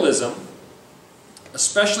revivalism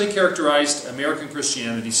especially characterized American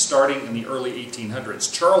Christianity starting in the early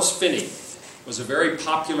 1800s. Charles Finney was a very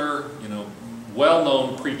popular,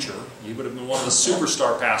 well-known preacher. He would have been one of the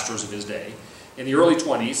superstar pastors of his day. In the early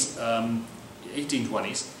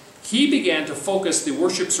 1820s, he began to focus the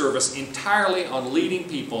worship service entirely on leading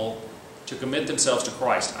people to commit themselves to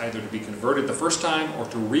Christ, either to be converted the first time or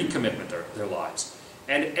to recommit their lives.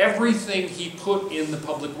 And everything he put in the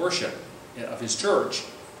public worship of his church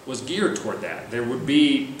was geared toward that. There would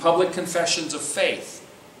be public confessions of faith,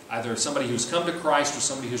 either somebody who's come to Christ or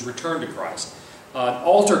somebody who's returned to Christ.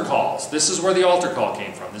 Altar calls. This is where the altar call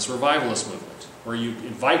came from, this revivalist movement. where you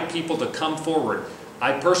invite people to come forward.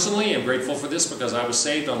 I personally am grateful for this because I was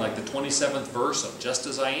saved on like the 27th verse of Just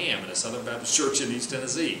As I Am in a Southern Baptist church in East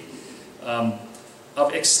Tennessee.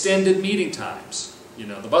 Of extended meeting times. You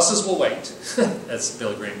know, the buses will wait, as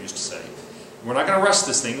Billy Graham used to say. We're not going to rush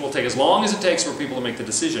this thing. It will take as long as it takes for people to make the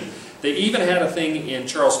decision. They even had a thing in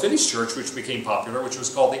Charles Finney's church which became popular, which was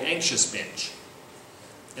called the anxious bench.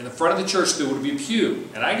 In the front of the church there would be a pew.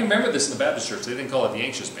 And I remember this in the Baptist church. They didn't call it the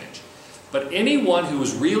anxious bench. But anyone who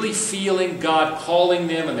was really feeling God calling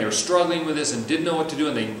them and they were struggling with this and didn't know what to do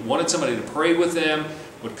and they wanted somebody to pray with them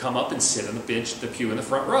would come up and sit on the bench, the pew in the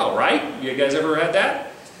front row, right? You guys ever had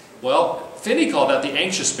that? Well, Finney called that the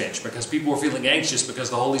anxious bench because people were feeling anxious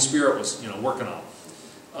because the Holy Spirit was, working on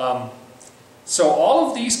them. So all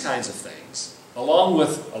of these kinds of things, along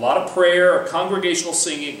with a lot of prayer, congregational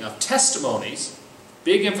singing, of testimonies,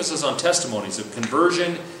 big emphasis on testimonies of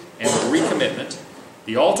conversion and recommitment,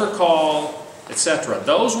 the altar call, etc.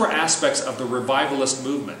 Those were aspects of the revivalist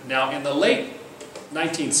movement. Now, in the late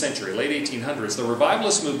 19th century, late 1800s, the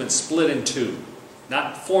revivalist movement split in two.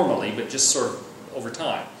 Not formally, but just sort of over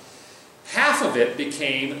time. Half of it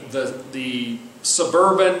became the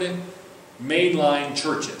suburban mainline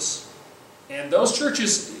churches. And those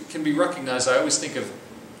churches can be recognized. I always think of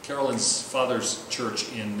Carolyn's father's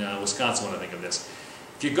church in Wisconsin when I think of this.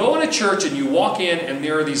 If you go in a church and you walk in and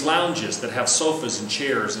there are these lounges that have sofas and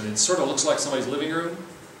chairs and it sort of looks like somebody's living room,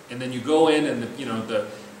 and then you go in and the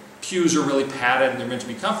pews are really padded and they're meant to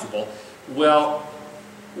be comfortable. Well,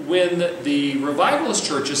 when the revivalist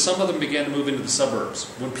churches, some of them began to move into the suburbs.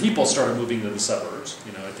 When people started moving to the suburbs,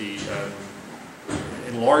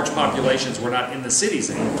 in large populations, we're not in the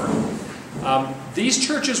cities anymore. These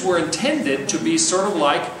churches were intended to be sort of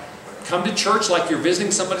like, come to church like you're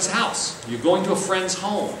visiting somebody's house. You're going to a friend's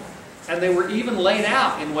home. And they were even laid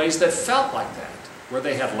out in ways that felt like that, where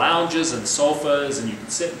they had lounges and sofas and you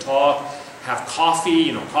could sit and talk, have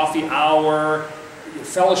coffee, coffee hour,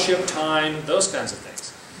 fellowship time, those kinds of things.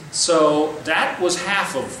 So that was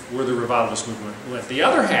half of where the revivalist movement went. The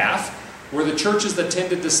other half were the churches that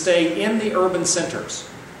tended to stay in the urban centers.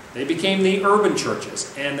 They became the urban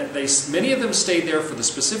churches, and many of them stayed there for the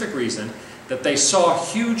specific reason that they saw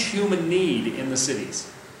huge human need in the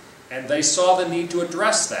cities. And they saw the need to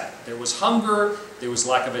address that. There was hunger, there was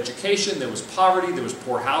lack of education, there was poverty, there was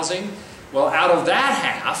poor housing. Well, out of that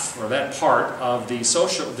half, or that part of the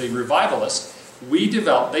revivalists, they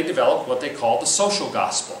developed what they call the social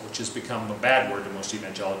gospel, which has become a bad word to most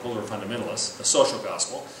evangelical or fundamentalists, the social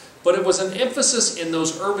gospel. But it was an emphasis in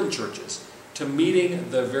those urban churches to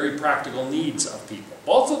meeting the very practical needs of people.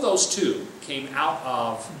 Both of those two came out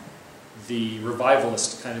of the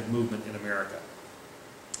revivalist kind of movement in America.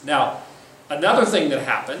 Now, another thing that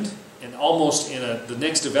happened, and almost in the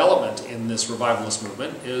next development in this revivalist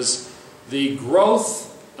movement, is the growth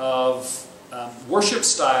of worship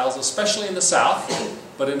styles, especially in the South,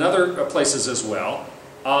 but in other places as well,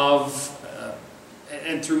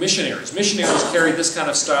 and through missionaries. Missionaries carried this kind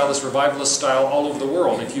of style, this revivalist style, all over the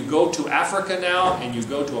world. If you go to Africa now, and you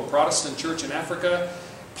go to a Protestant church in Africa,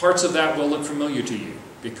 parts of that will look familiar to you,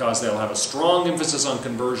 because they'll have a strong emphasis on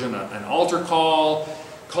conversion, an altar call,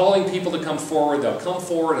 calling people to come forward. They'll come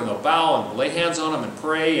forward and they'll bow and lay hands on them and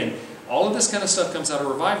pray, and all of this kind of stuff comes out of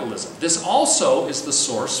revivalism. This also is the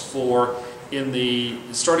source for,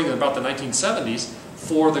 starting in about the 1970s,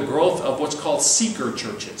 for the growth of what's called seeker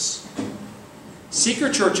churches.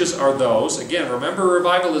 Seeker churches are those, again, remember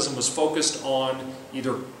revivalism was focused on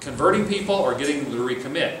either converting people or getting them to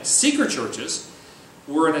recommit. Seeker churches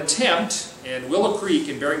were an attempt, and Willow Creek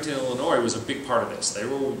in Barrington, Illinois was a big part of this. They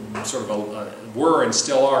were sort of were and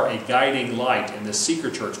still are a guiding light in this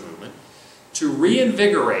seeker church movement to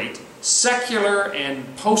reinvigorate secular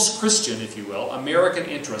and post-Christian, if you will, American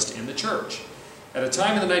interest in the church. At a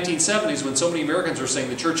time in the 1970s when so many Americans were saying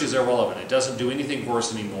the church is irrelevant, it doesn't do anything for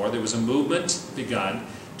us anymore, there was a movement begun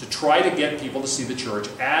to try to get people to see the church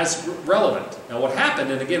as relevant. Now what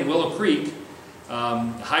happened, and again Willow Creek,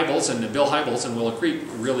 Hybels and Bill Hybels and Willow Creek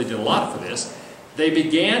really did a lot for this. They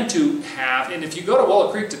began to have, and if you go to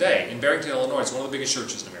Willow Creek today in Barrington, Illinois, it's one of the biggest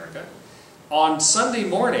churches in America. On Sunday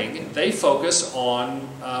morning, they focus on,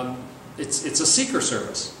 it's a seeker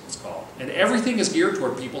service, it's called. And everything is geared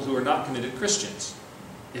toward people who are not committed Christians.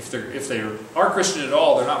 If they are Christian at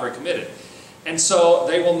all, they're not very committed. And so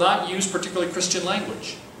they will not use particularly Christian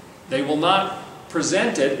language. They will not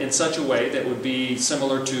present it in such a way that would be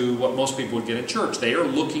similar to what most people would get in church. They are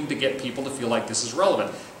looking to get people to feel like this is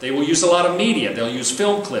relevant. They will use a lot of media. They'll use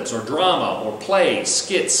film clips or drama or plays,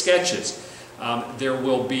 skits, sketches.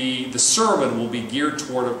 The sermon will be geared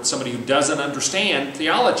toward somebody who doesn't understand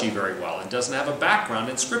theology very well and doesn't have a background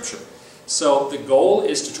in Scripture. So the goal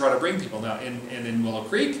is to try to bring people. Now, in Willow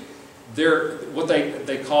Creek, they're what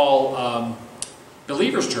they call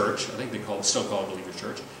Believers Church. I think they still call it Believers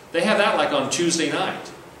Church. They have that like on Tuesday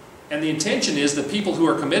night. And the intention is that people who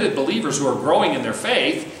are committed believers, who are growing in their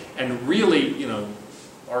faith and really,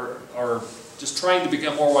 are just trying to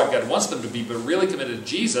become more what God wants them to be, but really committed to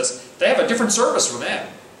Jesus, they have a different service for them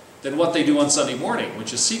than what they do on Sunday morning,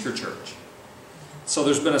 which is Seeker Church. So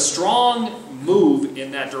there's been a strong move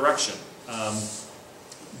in that direction.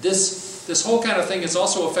 This whole kind of thing has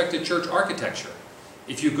also affected church architecture.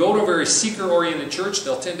 If you go to a very seeker-oriented church,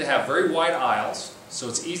 they'll tend to have very wide aisles, so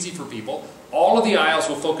it's easy for people. All of the aisles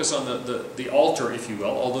will focus on the altar, if you will,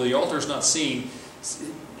 although the altar is not seen.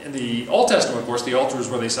 In the Old Testament, of course, the altar is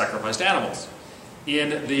where they sacrificed animals.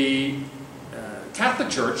 In the Catholic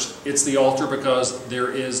Church, it's the altar because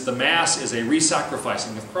the Mass is a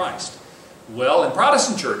re-sacrificing of Christ. Well, in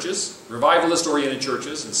Protestant churches, revivalist-oriented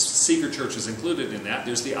churches, and seeker churches included in that,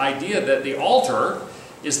 there's the idea that the altar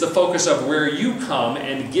is the focus of where you come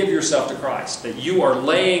and give yourself to Christ, that you are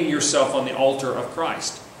laying yourself on the altar of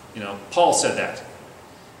Christ. Paul said that.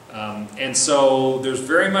 And so there's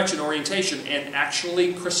very much an orientation, and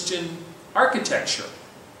actually Christian architecture.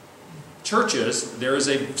 Churches, there is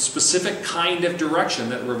a specific kind of direction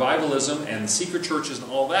that revivalism and secret churches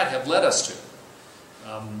and all that have led us to.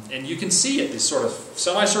 And you can see it, these sort of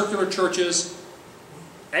semicircular churches,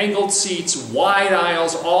 angled seats, wide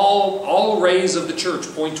aisles, all rays of the church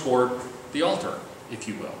point toward the altar, if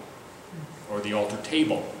you will, or the altar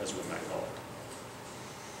table, as we might call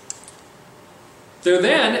it. There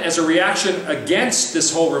then, as a reaction against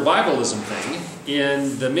this whole revivalism thing,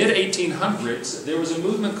 in the mid-1800s, there was a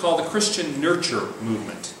movement called the Christian Nurture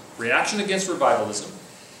movement. Reaction against revivalism.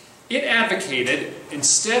 It advocated,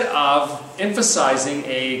 instead of emphasizing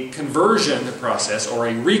a conversion process or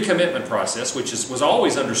a recommitment process, which was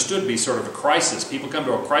always understood to be sort of a crisis. People come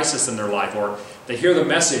to a crisis in their life, or they hear the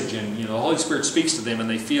message and the Holy Spirit speaks to them and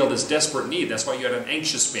they feel this desperate need. That's why you had an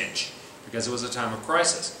anxious bench, because it was a time of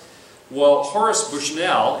crisis. Well, Horace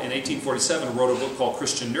Bushnell in 1847 wrote a book called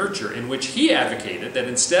Christian Nurture, in which he advocated that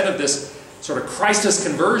instead of this sort of Christus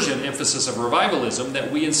conversion emphasis of revivalism,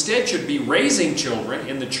 that we instead should be raising children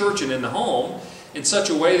in the church and in the home in such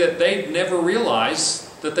a way that they never realize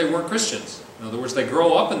that they weren't Christians. In other words, they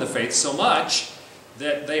grow up in the faith so much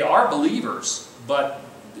that they are believers, but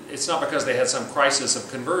it's not because they had some crisis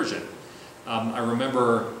of conversion. I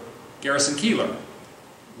remember Garrison Keillor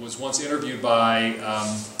was once interviewed by,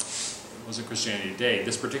 it wasn't Christianity Today,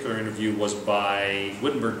 this particular interview was by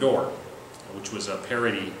Wittenberg Door, which was a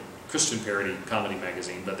Christian parody comedy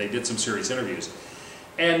magazine, but they did some serious interviews.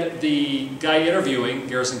 And the guy interviewing,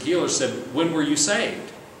 Garrison Keillor, said, "When were you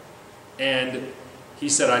saved?" And he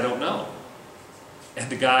said, "I don't know." And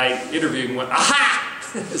the guy interviewing went, "Aha!"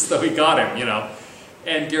 as though he got him,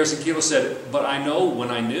 And Garrison Keillor said, "But I know when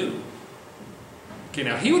I knew." Okay,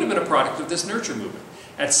 now he would have been a product of this nurture movement.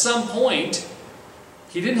 At some point,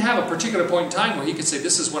 he didn't have a particular point in time where he could say,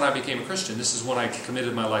 "This is when I became a Christian. This is when I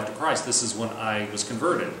committed my life to Christ. This is when I was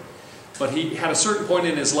converted." But he had a certain point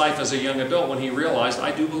in his life as a young adult when he realized,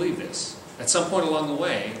 "I do believe this. At some point along the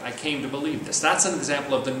way, I came to believe this." That's an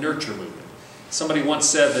example of the nurture movement. Somebody once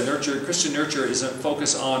said the Christian nurture is a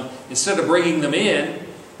focus on, instead of bringing them in,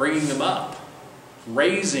 bringing them up,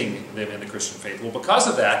 raising them in the Christian faith. Well, because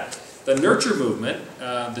of that, the nurture movement,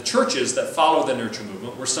 the churches that follow the nurture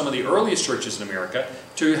movement were some of the earliest churches in America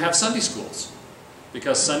to have Sunday schools.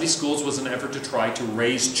 Because Sunday schools was an effort to try to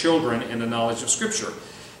raise children in the knowledge of Scripture.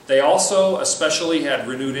 They also especially had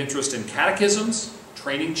renewed interest in catechisms,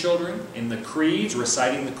 training children, in the creeds,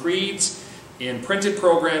 reciting the creeds, in printed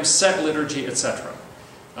programs, set liturgy, etc.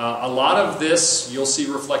 A lot of this you'll see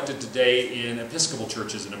reflected today in Episcopal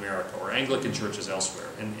churches in America or Anglican churches elsewhere.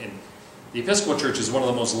 And the Episcopal Church is one of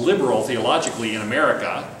the most liberal theologically in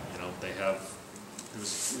America.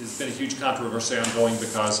 There's been a huge controversy ongoing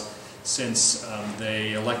because since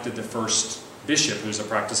they elected the first bishop who's a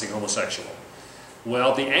practicing homosexual.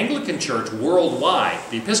 Well, the Anglican Church worldwide,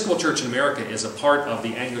 the Episcopal Church in America is a part of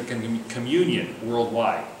the Anglican Communion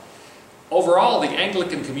worldwide. Overall, the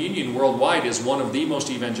Anglican Communion worldwide is one of the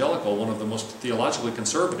most evangelical, one of the most theologically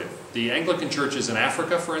conservative. The Anglican churches in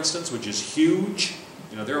Africa, for instance, which is huge,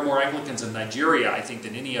 there are more Anglicans in Nigeria, I think,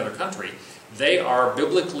 than any other country. They are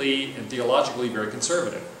biblically and theologically very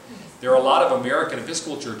conservative. There are a lot of American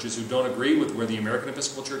Episcopal churches who don't agree with where the American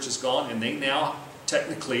Episcopal Church has gone, and they now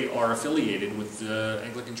technically are affiliated with the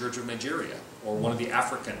Anglican Church of Nigeria, or one of the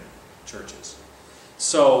African churches.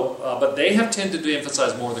 So, but they have tended to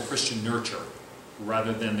emphasize more the Christian nurture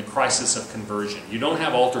rather than the crisis of conversion. You don't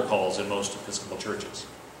have altar calls in most Episcopal churches,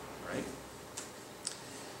 right?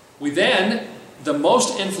 The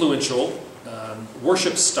most influential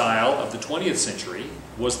worship style of the 20th century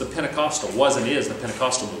was the Pentecostal, was and is the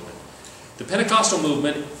Pentecostal movement. The Pentecostal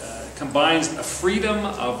movement combines a freedom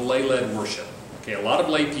of lay-led worship. Okay, a lot of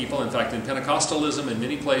lay people, in fact in Pentecostalism in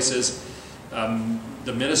many places,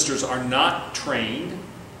 the ministers are not trained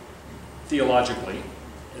theologically.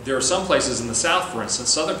 There are some places in the South, for instance,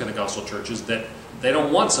 Southern Pentecostal churches, that they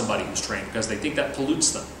don't want somebody who's trained because they think that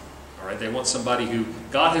pollutes them. All right, they want somebody who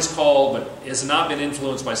God has called but has not been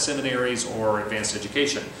influenced by seminaries or advanced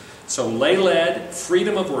education. So lay-led,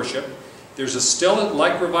 freedom of worship. There's still,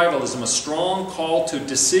 like revivalism, a strong call to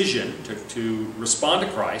decision, to respond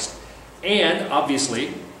to Christ, and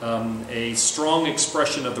obviously a strong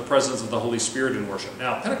expression of the presence of the Holy Spirit in worship.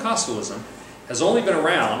 Now, Pentecostalism has only been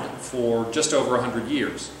around for just over 100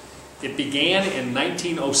 years. It began in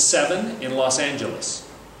 1907 in Los Angeles.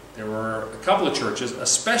 There were a couple of churches,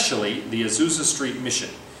 especially the Azusa Street Mission.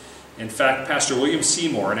 In fact, Pastor William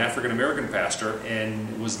Seymour, an African-American pastor,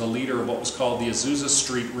 and was the leader of what was called the Azusa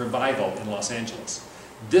Street Revival in Los Angeles.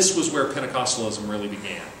 This was where Pentecostalism really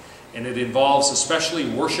began. And it involves especially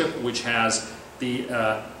worship which has the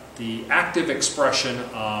active expression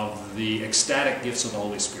of the ecstatic gifts of the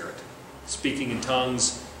Holy Spirit. Speaking in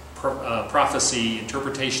tongues, prophecy,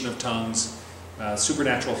 interpretation of tongues,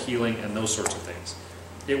 supernatural healing, and those sorts of things.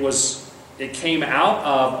 It came out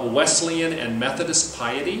of a Wesleyan and Methodist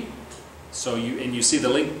piety, so you see the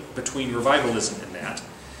link between revivalism and that.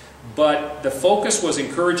 But the focus was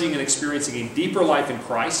encouraging and experiencing a deeper life in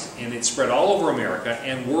Christ, and it spread all over America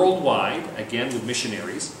and worldwide, again with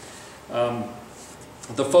missionaries.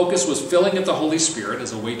 The focus was filling of the Holy Spirit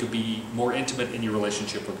as a way to be more intimate in your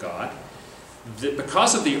relationship with God.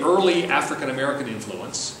 Because of the early African-American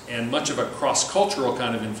influence and much of a cross-cultural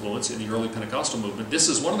kind of influence in the early Pentecostal movement, this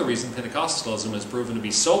is one of the reasons Pentecostalism has proven to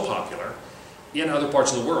be so popular in other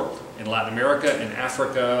parts of the world, in Latin America, in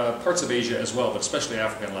Africa, parts of Asia as well, but especially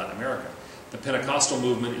Africa and Latin America. The Pentecostal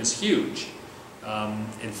movement is huge.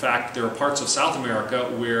 In fact, there are parts of South America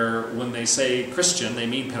where when they say Christian, they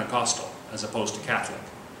mean Pentecostal as opposed to Catholic.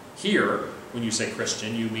 Here, when you say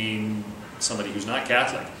Christian, you mean somebody who's not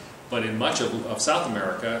Catholic. But in much of South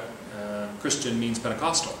America, Christian means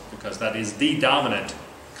Pentecostal, because that is the dominant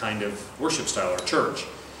kind of worship style or church.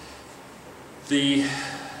 The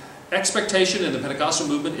expectation in the Pentecostal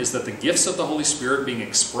movement is that the gifts of the Holy Spirit being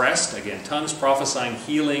expressed, again, tongues, prophesying,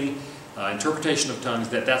 healing, interpretation of tongues,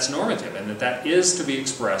 that's normative, and that is to be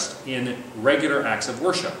expressed in regular acts of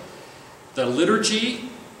worship. The liturgy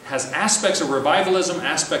has aspects of revivalism,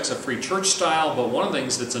 aspects of free church style, but one of the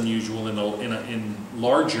things that's unusual in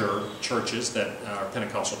larger churches that are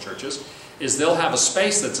Pentecostal churches is they'll have a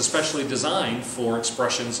space that's especially designed for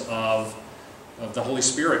expressions of the Holy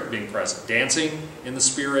Spirit being present. Dancing in the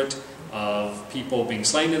Spirit, of people being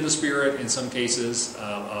slain in the Spirit in some cases,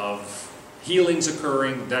 of healings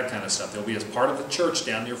occurring, that kind of stuff. There'll be a part of the church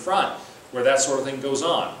down near front where that sort of thing goes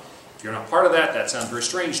on. If you're not part of that, that sounds very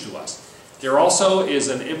strange to us. There also is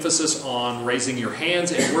an emphasis on raising your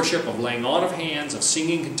hands in worship, of laying on of hands, of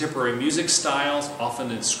singing contemporary music styles. Often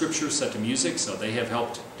it's scripture set to music, so they have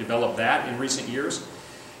helped develop that in recent years.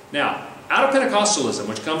 Now, out of Pentecostalism,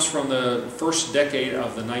 which comes from the first decade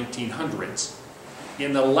of the 1900s,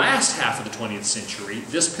 in the last half of the 20th century,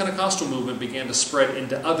 this Pentecostal movement began to spread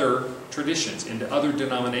into other traditions, into other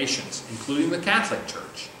denominations, including the Catholic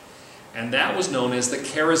Church. And that was known as the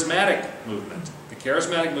Charismatic movement. The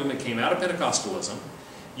Charismatic movement came out of Pentecostalism.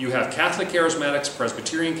 You have Catholic Charismatics,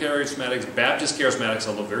 Presbyterian Charismatics, Baptist Charismatics,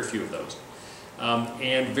 although very few of those,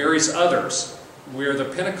 and various others, where the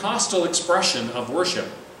Pentecostal expression of worship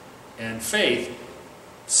and faith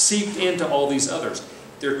seeped into all these others.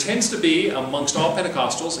 There tends to be, amongst all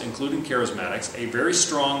Pentecostals, including Charismatics, a very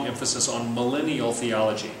strong emphasis on millennial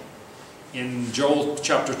theology. In Joel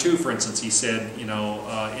chapter 2, for instance, he said,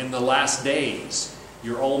 in the last days,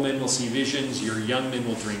 your old men will see visions, your young men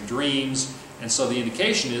will dream dreams. And so the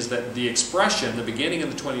indication is that the expression, the beginning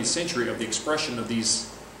of the 20th century of the expression of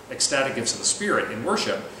these ecstatic gifts of the Spirit in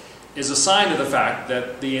worship, is a sign of the fact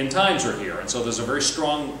that the end times are here. And so there's a very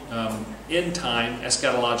strong end time,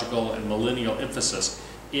 eschatological, and millennial emphasis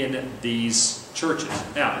in these churches.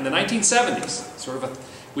 Now, in the 1970s,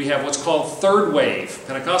 we have what's called third wave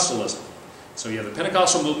Pentecostalism. So you have the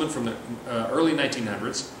Pentecostal movement from the early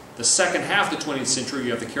 1900s. The second half of the 20th century,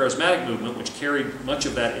 you have the Charismatic movement, which carried much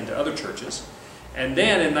of that into other churches. And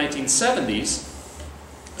then in the 1970s,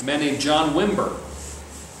 a man named John Wimber,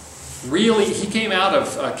 he came out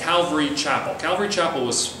of Calvary Chapel. Calvary Chapel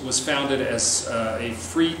was founded as a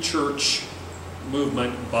free church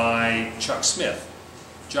movement by Chuck Smith.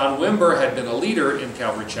 John Wimber had been a leader in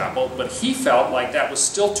Calvary Chapel, but he felt like that was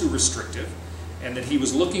still too restrictive and that he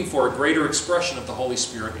was looking for a greater expression of the Holy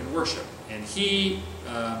Spirit in worship. And he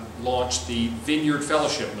launched the Vineyard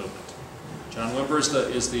Fellowship movement. John Wimber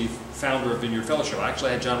is the founder of Vineyard Fellowship. I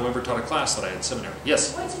actually had John Wimber taught a class that I had in seminary.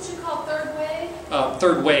 Yes? What did you call Third Wave?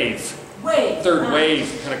 Third Wave. Wave. Third Wave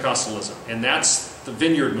Pentecostalism. And that's the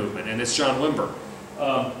Vineyard movement, and it's John Wimber.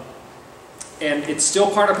 And it's still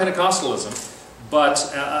part of Pentecostalism, but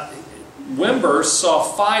Wimber saw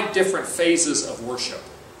 5 different phases of worship,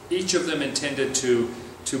 each of them intended to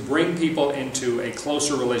bring people into a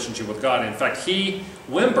closer relationship with God. In fact,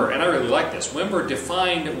 Wimber, and I really like this, Wimber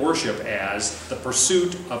defined worship as the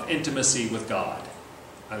pursuit of intimacy with God.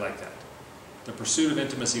 I like that. The pursuit of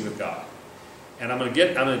intimacy with God. And I'm going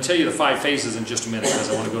to tell you the 5 phases in just a minute because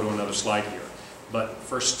I want to go to another slide here. But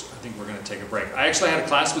first, I think we're going to take a break. I actually had a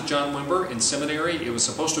class with John Wimber in seminary. It was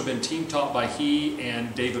supposed to have been team taught by he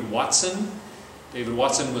and David Watson. David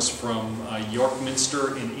Watson was from York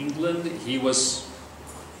Minster in England.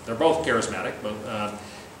 They're both charismatic, but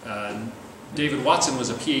David Watson was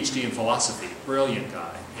a PhD in philosophy, brilliant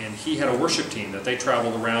guy. And he had a worship team that they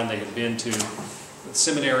traveled around. They had been to the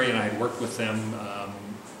seminary, and I had worked with them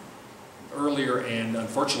earlier, and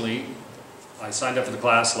unfortunately, I signed up for the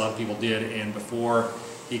class, a lot of people did, and before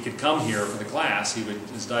he could come here for the class, he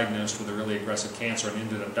was diagnosed with a really aggressive cancer and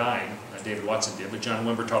ended up dying. David Watson did, but John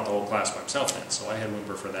Wimber taught the whole class by himself then, so I had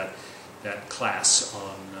Wimber for that class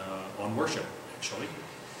on worship, actually.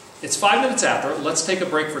 It's 5 minutes after. Let's take a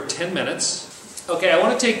break for 10 minutes. Okay, I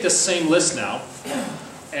want to take this same list now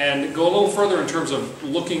and go a little further in terms of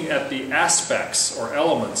looking at the aspects or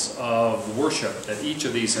elements of worship that each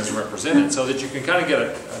of these has represented so that you can kind of get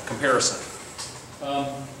a comparison.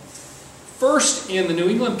 First, in the New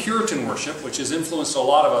England Puritan worship, which has influenced a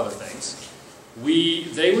lot of other things,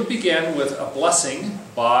 they would begin with a blessing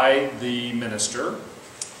by the minister,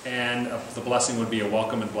 and the blessing would be a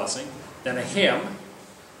welcome and blessing, then a hymn,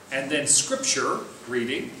 and then scripture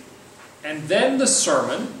reading, and then the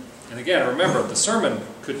sermon. And again, remember, the sermon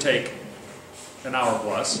could take an hour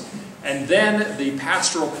plus, and then the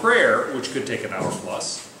pastoral prayer, which could take an hour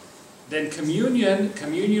plus. Then communion.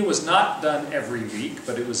 Communion was not done every week,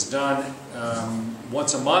 but it was done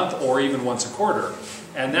once a month or even once a quarter.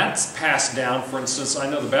 And that's passed down. For instance, I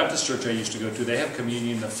know the Baptist church I used to go to, they have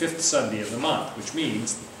communion the 5th Sunday of the month, which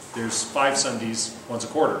means there's 5 Sundays once a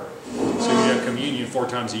quarter. So you have communion 4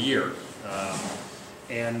 times a year.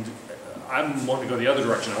 And I'm wanting to go the other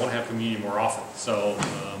direction. I want to have communion more often. So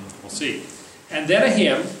we'll see. And then a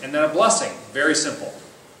hymn, and then a blessing. Very simple.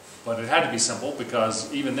 But it had to be simple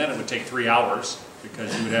because even then it would take 3 hours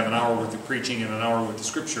because you would have an hour worth of preaching and an hour worth of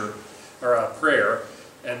scripture or prayer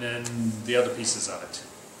and then the other pieces of it.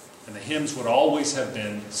 And the hymns would always have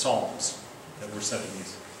been psalms that were set in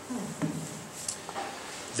music.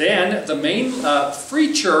 Then the main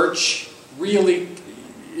free church really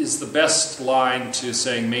is the best line to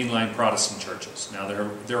saying mainline Protestant churches. Now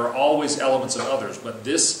there are always elements of others, but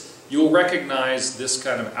this, you'll recognize this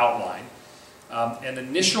kind of outline. An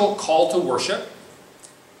initial call to worship,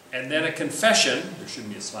 and then a confession. There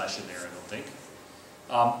shouldn't be a slash in there, I don't think.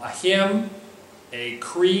 A hymn, a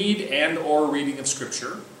creed and or reading of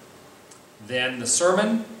Scripture, then the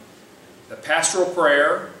sermon, the pastoral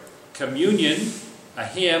prayer, communion, a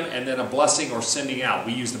hymn, and then a blessing or sending out.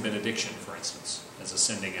 We use the benediction, for instance, as a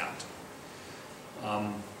sending out.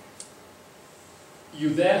 You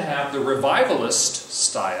then have the revivalist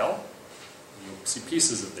style. You'll see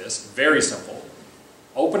pieces of this, very simple.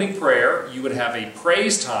 Opening prayer, you would have a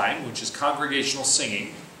praise time, which is congregational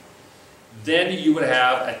singing. Then you would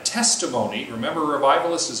have a testimony. Remember,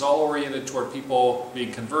 revivalist is all oriented toward people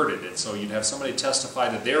being converted, and so you'd have somebody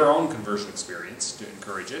testify to their own conversion experience to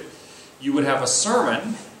encourage it. You would have a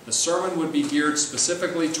sermon. The sermon would be geared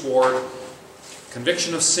specifically toward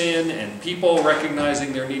conviction of sin and people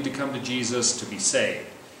recognizing their need to come to Jesus to be saved.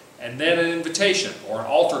 And then an invitation, or an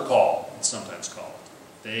altar call, it's sometimes called.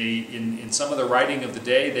 In some of the writing of the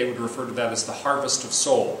day, they would refer to that as the harvest of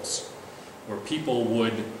souls, where people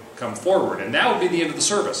would come forward. And that would be the end of the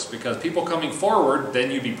service, because people coming forward,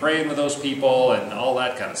 then you'd be praying with those people and all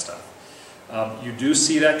that kind of stuff. You do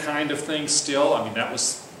see that kind of thing still. I mean, that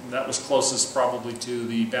was closest probably to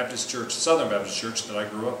the Baptist church, Southern Baptist church that I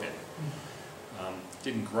grew up in.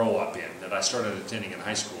 Didn't grow up in, that I started attending in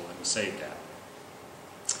high school and was saved at.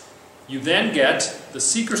 You then get the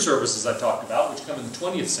seeker services I talked about, which come in the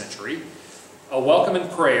 20th century, a welcome and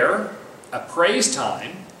prayer, a praise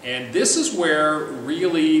time, and this is where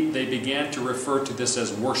really they began to refer to this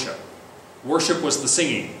as worship. Worship was the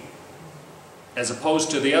singing, as opposed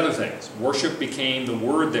to the other things. Worship became the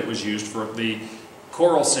word that was used for the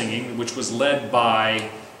choral singing, which was led by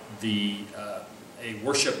a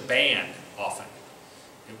worship band often.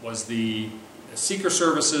 It was the seeker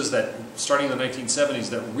services that, starting in the 1970s,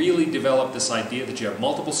 that really developed this idea that you have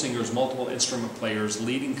multiple singers, multiple instrument players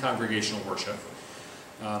leading congregational worship.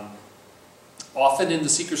 Often in the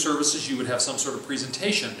seeker services you would have some sort of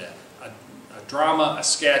presentation then. A drama, a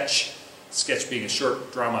sketch being a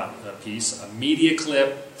short drama piece, a media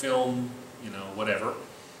clip, film, whatever.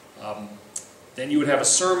 Then you would have a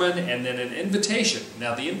sermon and then an invitation.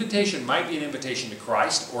 Now the invitation might be an invitation to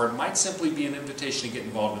Christ, or it might simply be an invitation to get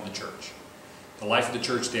involved in the church. The life of the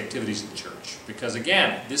church, the activities of the church. Because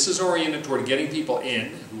again, this is oriented toward getting people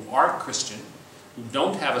in who aren't Christian, who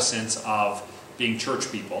don't have a sense of being church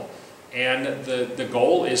people. And the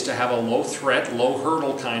goal is to have a low threat, low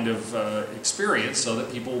hurdle kind of experience so that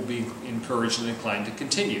people will be encouraged and inclined to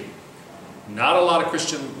continue. Not a lot of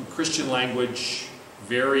Christian language,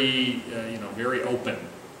 very very open.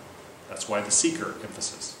 That's why the seeker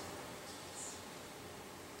emphasis.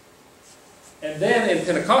 And then in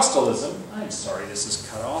Pentecostalism, I'm sorry this is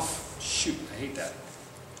cut off. Shoot, I hate that.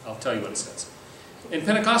 I'll tell you what it says. In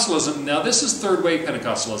Pentecostalism, now this is third wave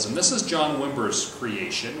Pentecostalism. This is John Wimber's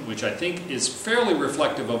creation, which I think is fairly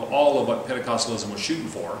reflective of all of what Pentecostalism was shooting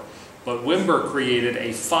for. But Wimber created a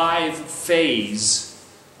 5-phase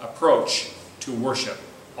approach to worship.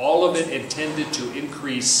 All of it intended to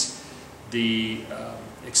increase the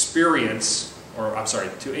experience,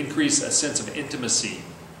 to increase a sense of intimacy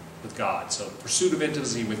with God. So the pursuit of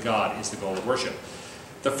intimacy with God is the goal of worship.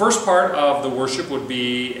 The first part of the worship would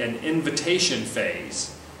be an invitation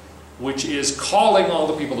phase, which is calling all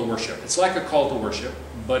the people to worship. It's like a call to worship,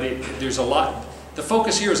 but there's a lot. The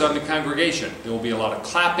focus here is on the congregation. There will be a lot of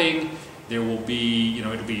clapping. There will be,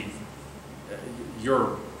 it'll be,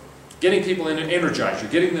 you're getting people energized.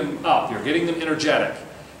 You're getting them up. You're getting them energetic.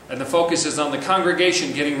 And the focus is on the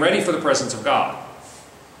congregation getting ready for the presence of God.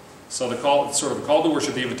 So the call to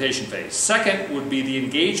worship, the invitation phase. Second would be the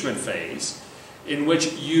engagement phase, in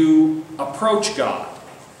which you approach God.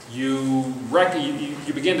 You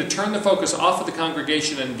begin to turn the focus off of the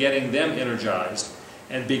congregation and getting them energized,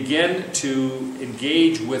 and begin to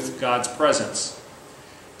engage with God's presence.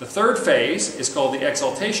 The third phase is called the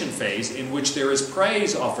exaltation phase, in which there is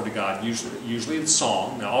praise offered to God, usually in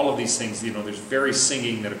song. Now all of these things, there's very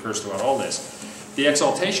singing that occurs throughout all this. The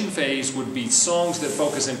exaltation phase would be songs that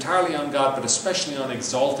focus entirely on God, but especially on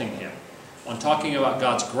exalting Him, on talking about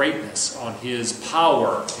God's greatness, on His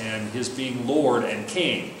power, and His being Lord and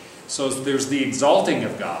King. So there's the exalting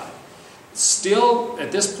of God. Still,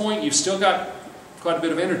 at this point, you've still got quite a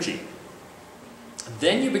bit of energy.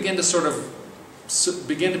 Then you begin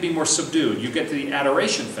to be more subdued. You get to the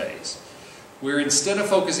adoration phase, where instead of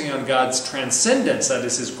focusing on God's transcendence, that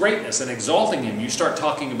is His greatness, and exalting Him, you start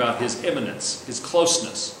talking about His immanence, His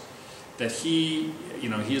closeness, that He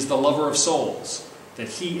is the lover of souls, that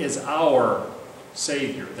He is our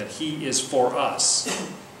Savior, that He is for us.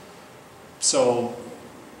 So,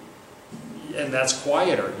 and that's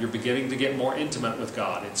quieter. You're beginning to get more intimate with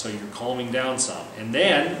God, and so you're calming down some. And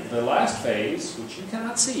then the last phase, which you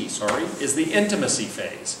cannot see, is the intimacy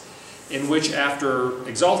phase, in which after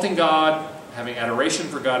exalting God, having adoration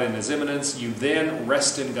for God in His immanence, you then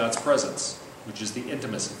rest in God's presence, which is the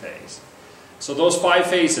intimacy phase. So those 5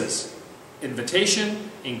 phases: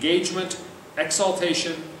 invitation, engagement,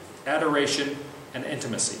 exaltation, adoration, and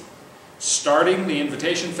intimacy. Starting the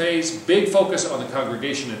invitation phase, big focus on the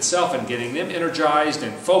congregation itself and getting them energized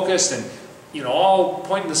and focused and all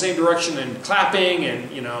pointing the same direction and clapping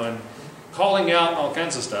and and calling out all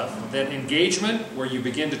kinds of stuff. Then engagement, where you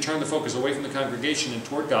begin to turn the focus away from the congregation and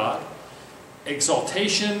toward God.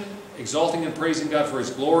 Exaltation, exalting and praising God for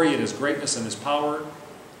His glory and His greatness and His power.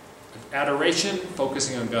 Adoration,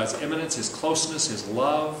 focusing on God's immanence, His closeness, His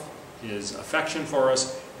love, His affection for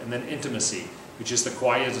us. And then intimacy, which is the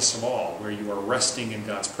quietest of all, where you are resting in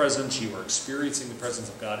God's presence, you are experiencing the presence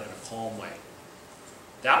of God in a calm way.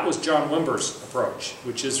 That was John Wimber's approach,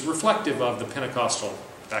 which is reflective of the Pentecostal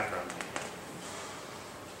background.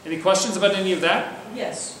 Any questions about any of that?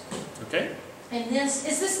 Yes. Okay. And is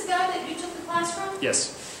this the guy that you took the class from?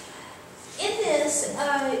 Yes. In this,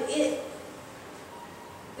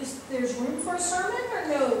 there's room for a sermon or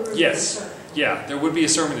no room for a sermon? Yeah, there would be a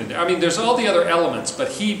sermon in there. I mean, there's all the other elements, but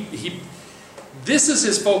this is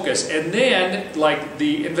his focus. And then, like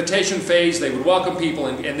the invitation phase, they would welcome people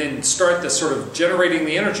and then start the sort of generating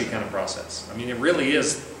the energy kind of process. I mean, it really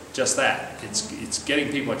is just that. It's getting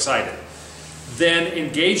people excited. Then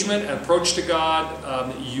engagement and approach to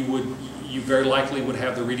God, you very likely would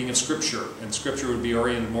have the reading of Scripture, and Scripture would be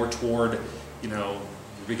oriented more toward, you're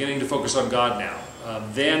beginning to focus on God now.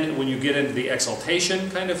 Then when you get into the exaltation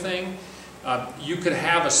kind of thing, you could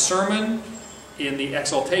have a sermon in the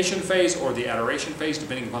exaltation phase or the adoration phase,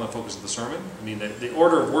 depending upon the focus of the sermon. I mean, the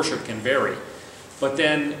order of worship can vary. But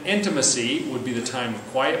then intimacy would be the time of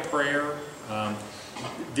quiet prayer.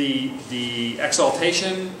 The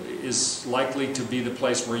exaltation is likely to be the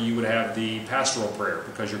place where you would have the pastoral prayer,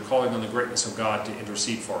 because you're calling on the greatness of God to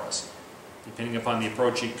intercede for us. Depending upon the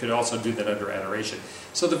approach, you could also do that under adoration.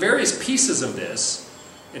 So the various pieces of this,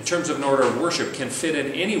 in terms of an order of worship, can fit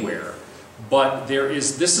in anywhere. But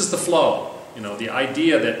this is the flow. You know, the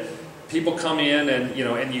idea that people come in and, you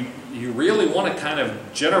know, and you really want to kind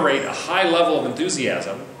of generate a high level of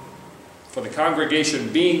enthusiasm for the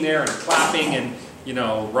congregation being there and clapping and, you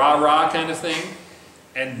know, rah-rah kind of thing.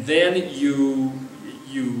 And then you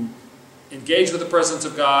engage with the presence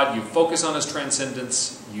of God, you focus on His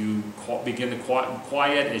transcendence, you begin to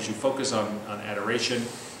quiet as you focus on adoration,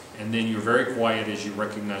 and then you're very quiet as you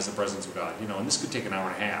recognize the presence of God. You know, and this could take an hour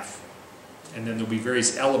and a half. And then there'll be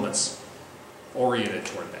various elements oriented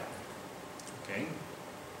toward that. Okay?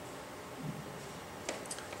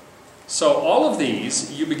 So all of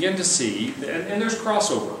these, you begin to see, and there's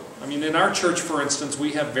crossover. I mean, in our church, for instance,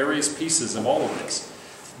 we have various pieces of all of this.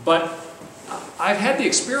 But I've had the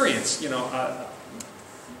experience, you know,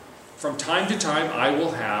 from time to time I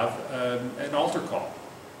will have an altar call.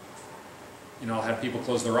 You know, I'll have people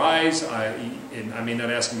close their eyes, and I may not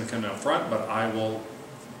ask them to come out front, but I will,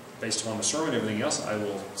 based upon the sermon and everything else, I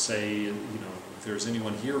will say, you know, if there's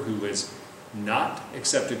anyone here who has not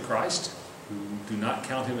accepted Christ, who do not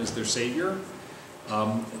count Him as their Savior,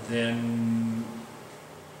 then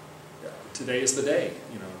today is the day.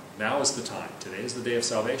 You know, now is the time. Today is the day of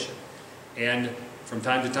salvation. And from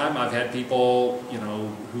time to time, I've had people, you know,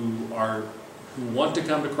 who want to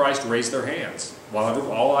come to Christ raise their hands while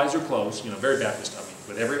all eyes are closed. You know, very Baptist of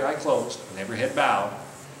me, with every eye closed and every head bowed.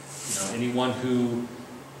 You know, anyone who,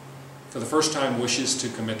 for the first time, wishes to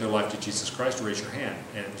commit their life to Jesus Christ, raise your hand.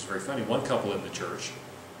 And it was very funny. One couple in the church,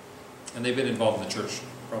 and they've been involved in the church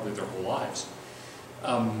probably their whole lives.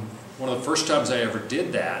 One of the first times I ever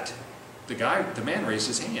did that, the man raised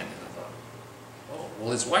his hand. And I thought, oh,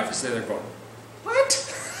 well, his wife is there going, what?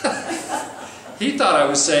 He thought I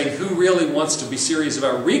was saying, who really wants to be serious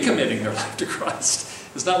about recommitting their life to Christ?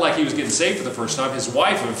 It's not like he was getting saved for the first time. His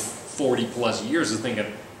wife of 40 plus years is thinking,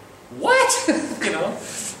 what? You know?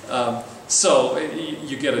 So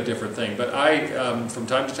you get a different thing. But from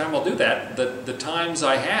time to time, I'll do that. The times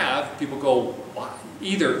I have, people go,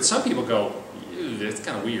 either, some people go, ew, it's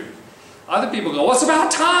kind of weird. Other people go, well, it's about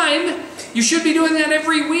time. You should be doing that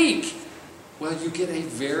every week. Well, you get a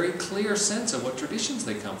very clear sense of what traditions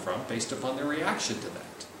they come from based upon their reaction to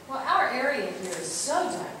that. Well, our area here is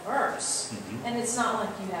so diverse. And it's not like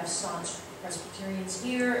you have staunch Presbyterians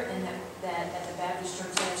here and that at the Baptist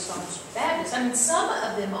church they have staunch Baptists. I mean, some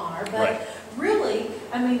of them are, but really,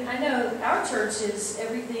 I mean, I know our church is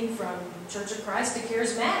everything from Church of Christ to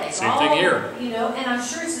Charismatic. Same thing here. You know, and I'm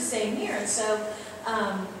sure it's the same here. And so,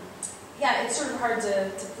 yeah, it's sort of hard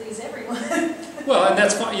to please everyone. Well, and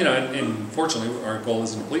that's fine, you know, and fortunately our goal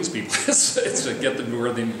isn't to please people, it's to get them to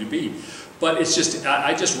where they need to be. But it's just,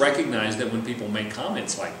 I just recognize that when people make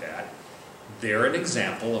comments like that, they're an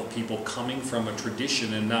example of people coming from a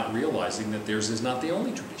tradition and not realizing that theirs is not the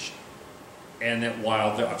only tradition. And that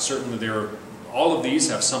while certainly all of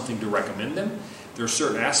these have something to recommend them, there are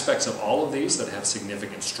certain aspects of all of these that have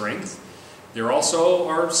significant strength. There also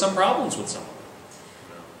are some problems with some of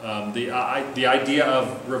them. The idea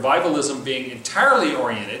of revivalism being entirely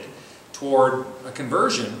oriented toward a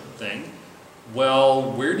conversion thing,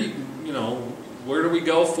 well, where do we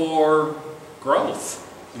go for growth?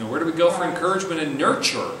 You know, where do we go for encouragement and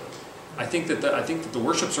nurture? I think that the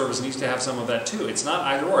worship service needs to have some of that too. It's not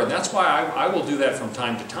either or, and that's why I will do that from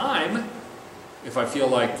time to time, if I feel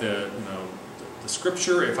like the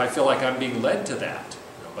Scripture, if I feel like I'm being led to that,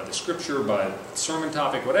 you know, by the Scripture, by the sermon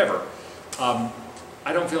topic, whatever.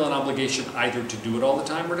 I don't feel an obligation either to do it all the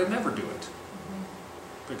time or to never do it.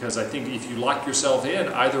 Because I think if you lock yourself in,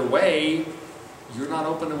 either way, you're not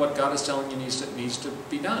open to what God is telling you needs to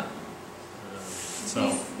be done.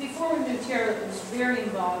 Before we moved here, I was very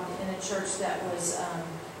involved in a church that was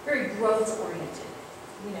very growth-oriented.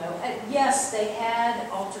 You know, yes, they had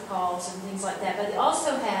altar calls and things like that, but they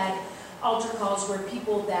also had altar calls where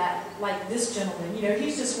people that, like this gentleman, you know,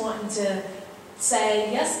 he's just wanting to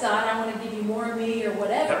say, yes, God, I want to give you more of me or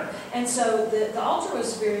whatever. And so the altar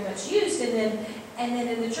was very much used. And then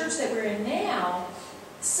in the church that we're in now,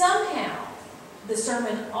 somehow the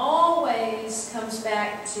sermon always comes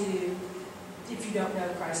back to, if you don't know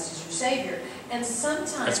Christ as your Savior. And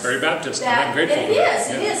sometimes that's very Baptist. I'm grateful for that.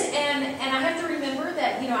 It is. And I have to remember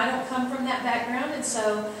I don't come from that background, and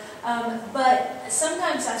so, but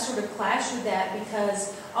sometimes I sort of clash with that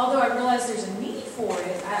because although I realize there's a need for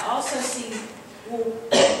it, I also see, well,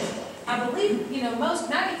 I believe, most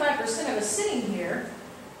 95% of us sitting here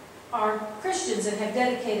are Christians and have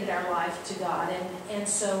dedicated our life to God, and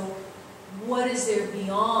so what is there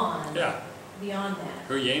beyond that?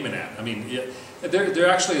 Who are you aiming at? I mean, there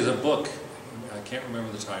actually is a book, I can't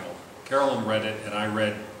remember the title. Carolyn read it, and I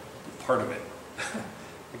read part of it.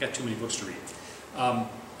 I got too many books to read.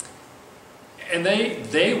 And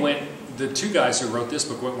they went, the two guys who wrote this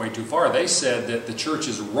book went way too far. They said that the church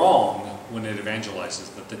is wrong when it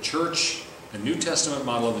evangelizes, that the church, the New Testament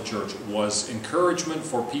model of the church, was encouragement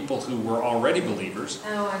for people who were already believers.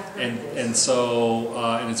 Oh, I've heard this. And so,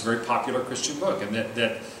 and it's a very popular Christian book, and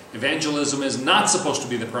that evangelism is not supposed to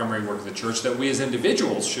be the primary work of the church, that we as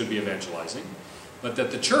individuals should be evangelizing, but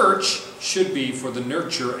that the church should be for the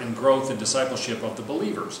nurture and growth and discipleship of the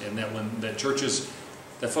believers, and that when the churches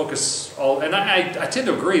that focus all, and I tend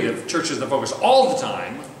to agree that churches that focus all the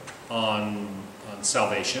time on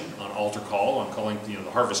salvation, on altar call, on calling the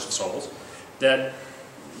harvest of souls, that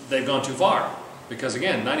they've gone too far. Because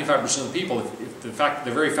again, 95% of the people, if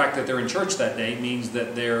the very fact that they're in church that day means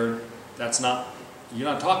that you're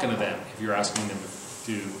not talking to them if you're asking them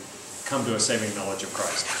to come to a saving knowledge of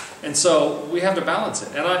Christ. And so we have to balance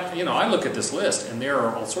it. And I look at this list, and there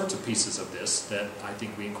are all sorts of pieces of this that I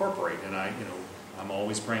think we incorporate. And I'm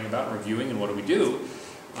always praying about and reviewing, and what do we do?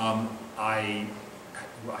 I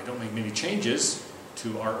don't make many changes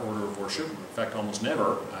to our order of worship. In fact, almost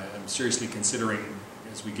never. I'm seriously considering,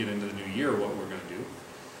 as we get into the new year, what we're going to do.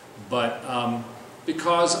 But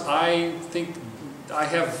because I think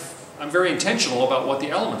I'm very intentional about what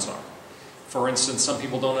the elements are. For instance, some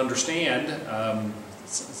people don't understand.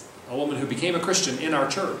 A woman who became a Christian in our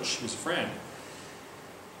church, she was a friend,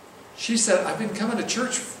 she said, I've been coming to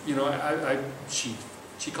church,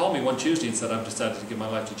 she called me one Tuesday and said, I've decided to give my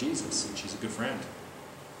life to Jesus, and she's a good friend.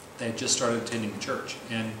 They had just started attending the church.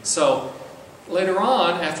 And so later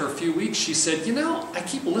on, after a few weeks, she said, I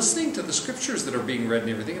keep listening to the scriptures that are being read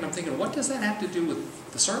and everything, and I'm thinking, what does that have to do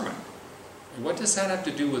with the sermon? What does that have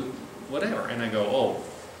to do with whatever? And I go,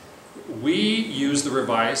 we use the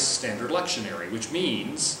Revised Standard Lectionary, which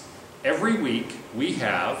means every week we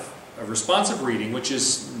have a responsive reading, which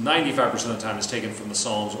is 95% of the time is taken from the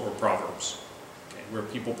Psalms or Proverbs, where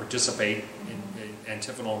people participate in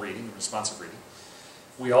antiphonal reading, responsive reading.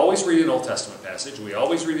 We always read an Old Testament passage, we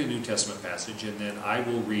always read a New Testament passage, and then I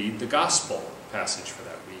will read the Gospel passage for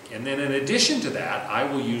that week. And then in addition to that, I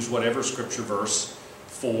will use whatever scripture verse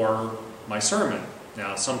for my sermon.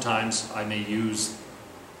 Now, sometimes I may use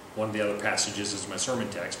one of the other passages as my sermon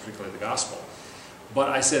text, particularly the Gospel. But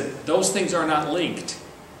I said, those things are not linked.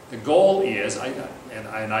 The goal is,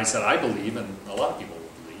 I said I believe, and a lot of people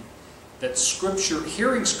believe, that Scripture,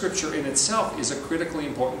 hearing Scripture in itself is a critically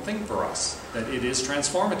important thing for us, that it is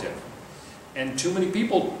transformative. And too many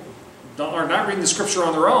people are not reading the Scripture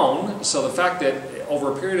on their own, so the fact that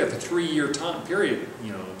over a period of a 3-year time period,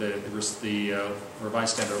 the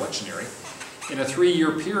Revised Standard Lectionary, in a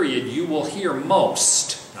 3-year period you will hear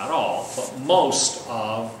most, not all, but most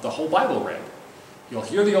of the whole Bible read. You'll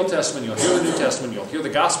hear the Old Testament, you'll hear the New Testament, you'll hear the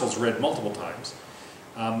Gospels read multiple times.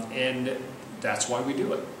 And that's why we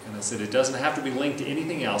do it. And I said it doesn't have to be linked to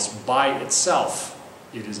anything else. By itself,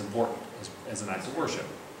 it is important as an act of worship.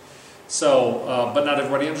 So, but not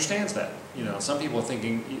everybody understands that. Some people are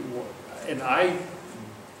thinking, and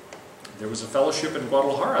there was a fellowship in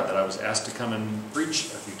Guadalajara that I was asked to come and preach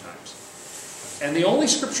a few times. And the only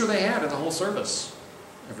scripture they had in the whole service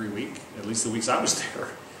every week, at least the weeks I was there,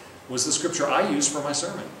 was the scripture I used for my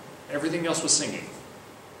sermon. Everything else was singing.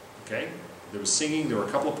 Okay? There was singing, there were a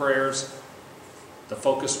couple of prayers. The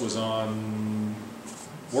focus was on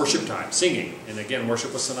worship time, singing. And again,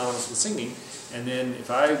 worship was synonymous with singing. And then if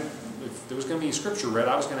there was going to be a scripture read,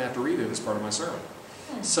 I was going to have to read it as part of my sermon.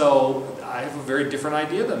 So I have a very different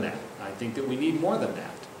idea than that. I think that we need more than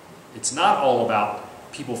that. It's not all about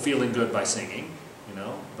people feeling good by singing,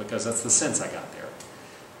 because that's the sense I got there.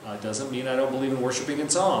 It doesn't mean I don't believe in worshiping in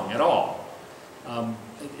song at all.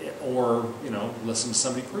 Or, listen to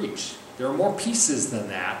somebody preach. There are more pieces than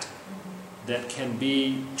that that can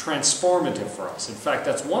be transformative for us. In fact,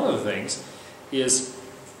 that's one of the things, is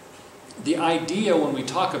the idea when we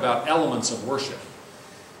talk about elements of worship.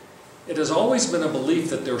 It has always been a belief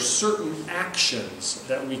that there are certain actions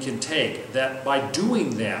that we can take, that by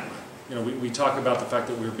doing them, we talk about the fact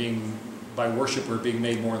that by worship we're being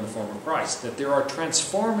made more in the form of Christ, that there are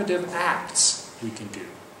transformative acts we can do.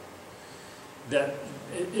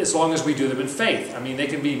 as long as we do them in faith. I mean, they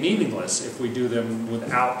can be meaningless if we do them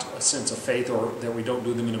without a sense of faith, or that we don't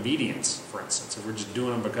do them in obedience, for instance. If we're just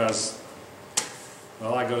doing them because,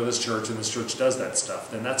 well, I go to this church and this church does that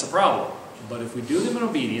stuff, then that's a problem. But if we do them in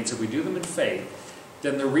obedience, if we do them in faith,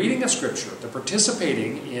 then the reading of Scripture, the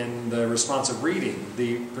participating in the responsive reading,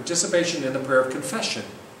 the participation in the prayer of confession,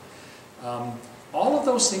 all of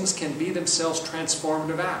those things can be themselves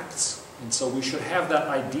transformative acts. And so we should have that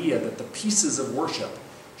idea that the pieces of worship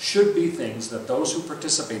should be things that those who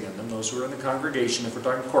participate in them, those who are in the congregation, if we're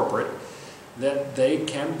talking corporate, that they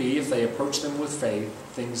can be, if they approach them with faith,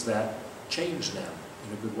 things that change them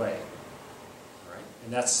in a good way. All right?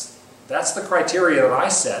 And that's the criteria that I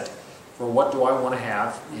set for what do I want to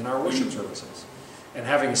have in our worship services. And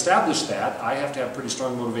having established that, I have to have pretty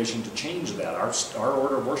strong motivation to change that. Our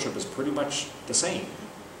order of worship is pretty much the same,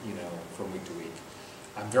 from week to week.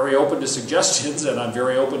 I'm very open to suggestions, and I'm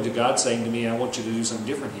very open to God saying to me, I want you to do something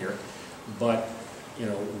different here. But,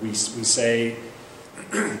 we say,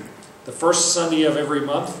 the first Sunday of every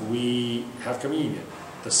month, we have communion.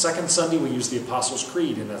 The second Sunday, we use the Apostles'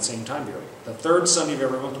 Creed in that same time period. The third Sunday of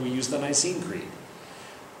every month, we use the Nicene Creed.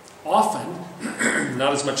 Often,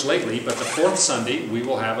 not as much lately, but the fourth Sunday, we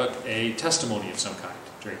will have a testimony of some kind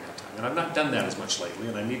during that time. And I've not done that as much lately,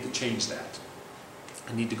 and I need to change that.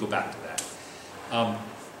 I need to go back to that.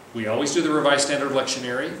 We always do the Revised Standard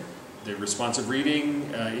Lectionary. The responsive reading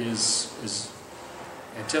is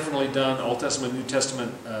antiphonally done, Old Testament, New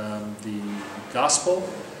Testament, the Gospel.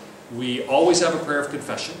 We always have a prayer of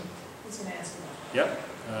confession. I was going to ask about that.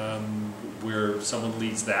 Yep. Where someone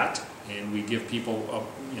leads that, and we give people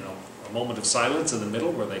a moment of silence in the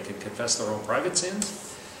middle where they can confess their own private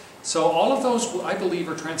sins. So all of those, I believe,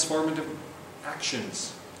 are transformative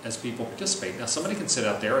actions as people participate. Now, somebody can sit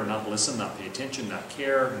out there and not listen, not pay attention, not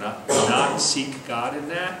care, not seek God in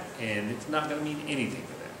that, and it's not going to mean anything to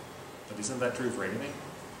them. But isn't that true for anything?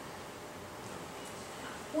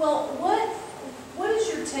 Well, what is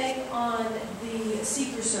your take on the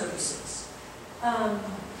seeker services?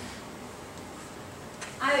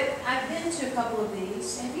 I've been to a couple of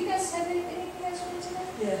these. Have you guys had any of you guys been to them?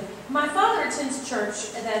 Yeah. My father attends a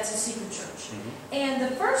church that's a seeker church. Mm-hmm. And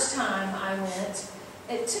the first time I went,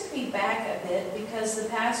 it took me back a bit because the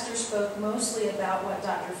pastor spoke mostly about what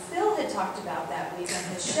Dr. Phil had talked about that week on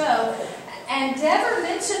his show, and never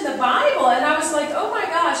mentioned the Bible. And I was like, oh my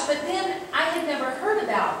gosh. But then I had never heard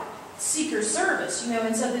about seeker service,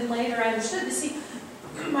 and so then later I understood. But see,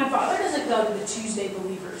 my father doesn't go to the Tuesday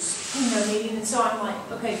Believers meeting, and so I'm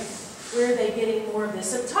like, okay, where are they getting more of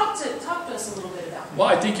this? So talk to us a little bit about that. Well,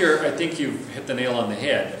 I think you've hit the nail on the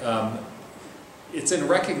head. It's in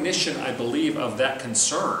recognition, I believe, of that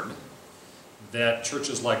concern that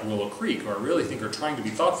churches like Willow Creek, or I really think are trying to be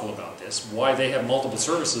thoughtful about this, why they have multiple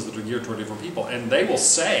services that are geared toward different people. And they will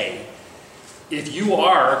say, if you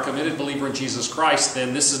are a committed believer in Jesus Christ,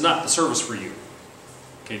 then this is not the service for you.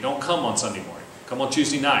 Okay, don't come on Sunday morning. Come on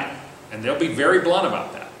Tuesday night. And they'll be very blunt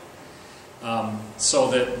about that.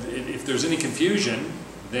 So that if there's any confusion,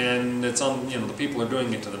 then it's on, the people are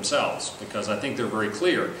doing it to themselves, because I think they're very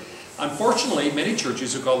clear. Unfortunately, many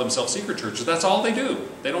churches who call themselves secret churches, that's all they do.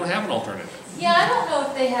 They don't have an alternative. Yeah, I don't know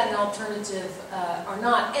if they had an alternative or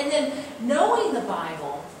not. And then knowing the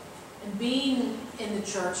Bible and being in the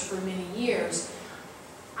church for many years,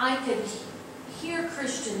 I could hear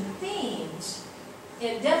Christian themes,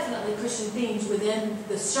 definitely Christian themes within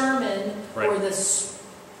the sermon, right, or the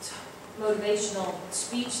motivational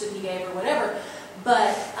speech that he gave or whatever,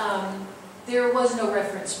 but there was no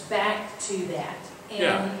reference back to that. And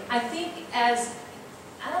yeah, I think I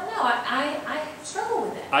don't know, I struggle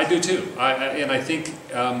with that. I do too. And I think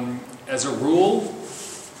as a rule,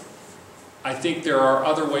 I think there are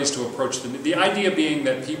other ways to approach the idea being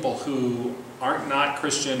that people who aren't not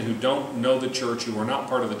Christian, who don't know the church, who are not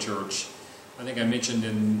part of the church, I think I mentioned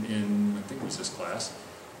in I think it was this class,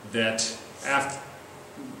 that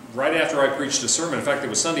right after I preached a sermon, in fact it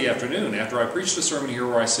was Sunday afternoon, after I preached a sermon here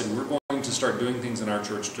where I said we're going to start doing things in our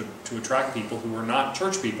church to attract people who are not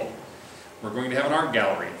church people. We're going to have an art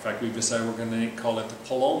gallery. In fact, we've decided we're going to call it the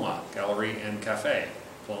Paloma Gallery and Cafe.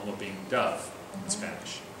 Paloma being dove in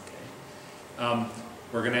Spanish. Okay.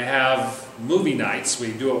 We're going to have movie nights.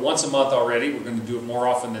 We do it once a month already. We're going to do it more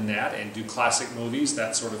often than that and do classic movies,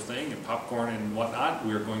 that sort of thing, and popcorn and whatnot.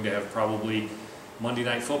 We're going to have probably Monday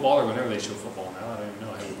Night Football, or whenever they show football now. I don't even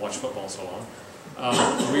know. I haven't watched football in so long.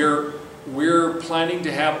 We're planning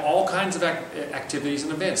to have all kinds of activities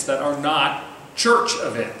and events that are not church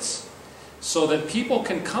events, so that people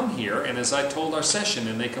can come here. And as I told our session,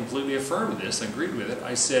 and they completely affirmed this, agreed with it,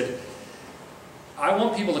 I said, I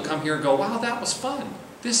want people to come here and go, wow, that was fun.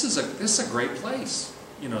 This is a great place.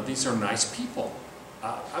 these are nice people.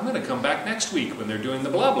 I'm going to come back next week when they're doing the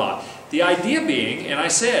blah blah. The idea being, and I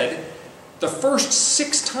said, the first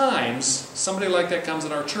 6 times somebody like that comes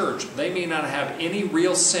in our church, they may not have any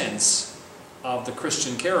real sense of the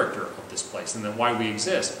Christian character of this place and then why we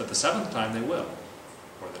exist. But the 7th time they will,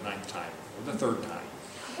 or the 9th time, or the 3rd time.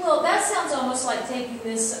 Well, that sounds almost like taking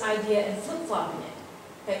this idea and flip-flopping it.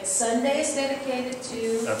 Okay, Sunday is dedicated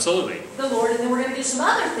to Absolutely. the Lord, and then we're going to do some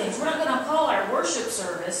other things. We're not going to call our worship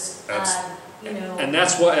service, And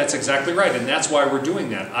that's exactly right, and that's why we're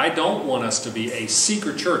doing that. I don't want us to be a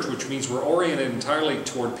seeker church, which means we're oriented entirely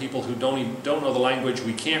toward people who don't know the language.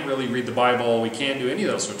 We can't really read the Bible. We can't do any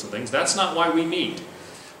of those sorts of things. That's not why we meet.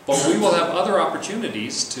 But we will have other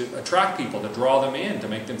opportunities to attract people, to draw them in, to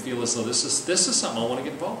make them feel as though this is something I want to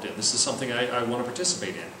get involved in. This is something I want to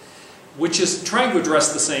participate in. Which is trying to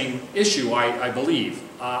address the same issue, I believe.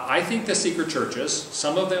 I think the seeker churches,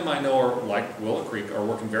 some of them I know are, like Willow Creek, are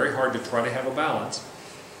working very hard to try to have a balance.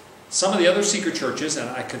 Some of the other seeker churches, and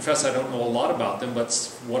I confess I don't know a lot about them, but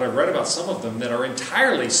what I've read about some of them that are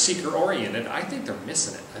entirely seeker-oriented, I think they're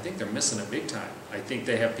missing it. I think they're missing it big time. I think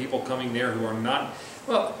they have people coming there who are not...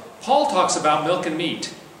 Well, Paul talks about milk and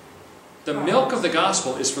meat. The milk of the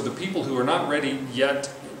gospel is for the people who are not ready yet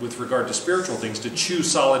with regard to spiritual things to chew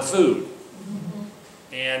solid food.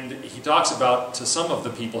 And he talks about, to some of the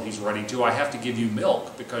people he's writing to, I have to give you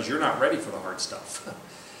milk because you're not ready for the hard stuff.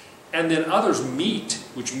 And then others meat,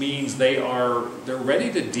 which means they're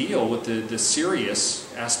ready to deal with the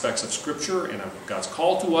serious aspects of Scripture and of God's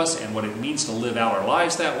call to us and what it means to live out our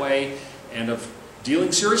lives that way, and of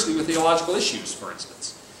dealing seriously with theological issues, for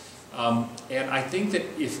instance. And I think that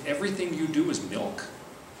if everything you do is milk,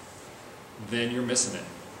 then you're missing it.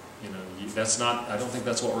 That's not. I don't think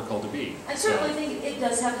that's what we're called to be. I certainly think it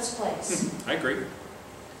does have its place. I agree.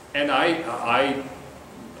 And I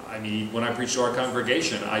mean, when I preach to our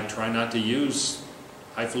congregation, I try not to use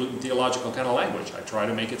highfalutin theological kind of language. I try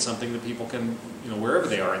to make it something that people can, wherever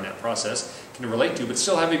they are in that process, can relate to, but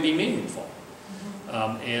still have it be meaningful.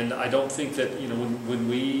 And I don't think that, when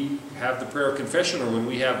we have the prayer of confession or when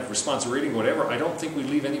we have responsive reading, whatever, I don't think we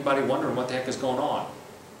leave anybody wondering what the heck is going on.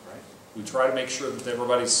 Right? We try to make sure that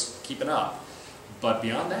everybody's keeping up. But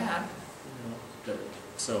beyond that,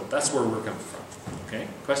 so that's where we're coming from. Okay?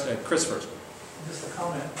 Question, Chris first. Just a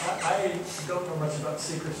comment. I don't know much about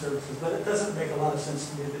secret services, but it doesn't make a lot of sense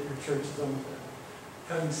to me that your church is owned them.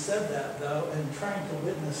 Having said that, though, and trying to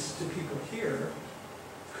witness to people here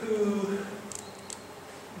who,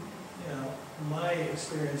 my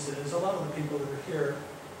experience is a lot of the people that are here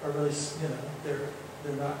are really,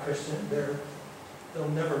 they're not Christian. They'll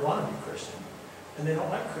never want to be Christian, and they don't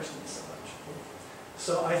like Christians so much.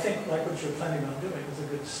 So I think like what you're planning on doing is a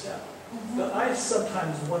good step. But I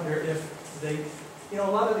sometimes wonder if they, a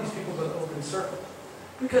lot of these people go to open circle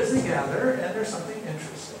because they gather and there's something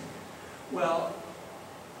interesting. Well,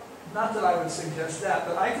 not that I would suggest that,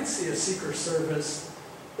 but I could see a seeker service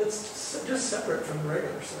that's just separate from the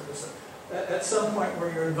regular service. At some point where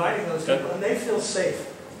you're inviting those people and they feel safe.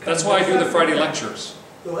 That's why I do the Friday lectures.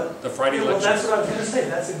 The what? The Friday lectures. Well, that's what I was going to say.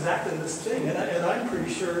 That's exactly this thing. And I'm pretty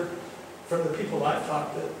sure from the people I've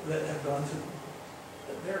talked that have gone to,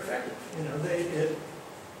 they're effective.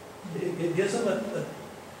 It gives them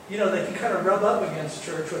they can kind of rub up against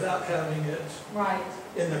church without having it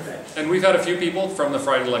in their face. And we've had a few people from the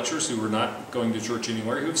Friday lectures who were not going to church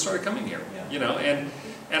anywhere who've started coming here. Yeah.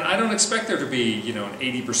 And I don't expect there to be, an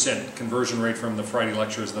 80% conversion rate from the Friday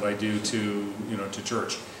lectures that I do to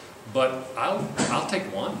church. But I'll take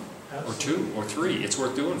one or two or three. It's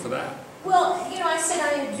worth doing for that. Well, I said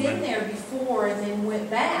I had been there before and then went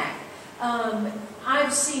back.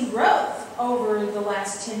 I've seen growth over the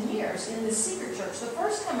last 10 years in the seeker church. The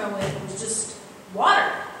first time I went, it was just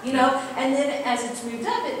water, and then as it's moved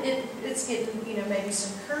up, it's getting, maybe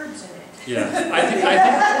some curds in it. Yeah,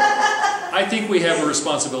 I think we have a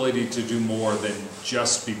responsibility to do more than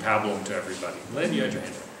just be pablum to everybody. Lynn, you had your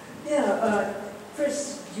hand up. Yeah,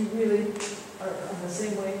 Chris, you really are on the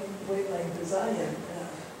same wavelength as I am.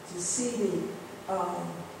 To see the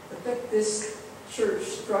effect this church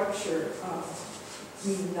structure,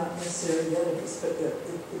 not necessarily the others, but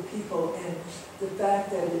the people, and the fact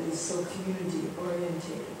that it is so community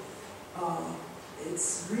oriented.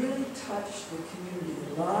 It's really touched the community.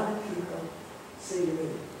 A lot of people say to me,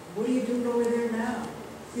 what are you doing over there now?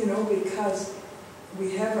 Because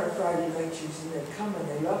we have our Friday lectures and they come and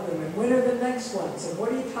they love them. And when are the next ones? And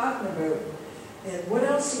what are you talking about? And what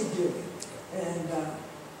else are you doing? And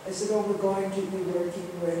I said, we're going to be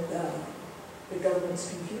working with the government's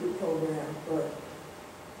computer program. But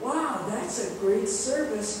wow, that's a great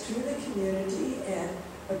service to the community and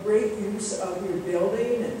a great use of your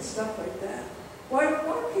building and stuff like that. Why do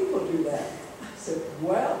people do that? I said,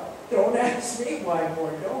 well, don't ask me why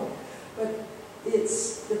more don't. But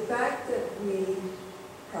it's the fact that we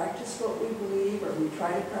practice what we believe, or we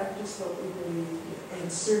try to practice what we believe, in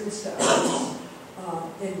service to others,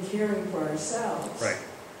 and caring for ourselves, Right.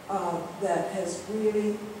 That has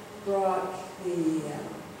really brought the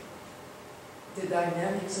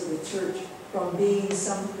dynamics of the church from being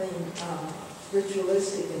something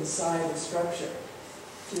ritualistic inside a structure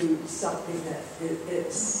to something that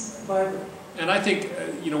is vibrant. And I think,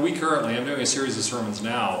 we currently, I'm doing a series of sermons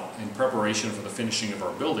now in preparation for the finishing of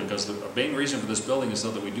our building, because the main reason for this building is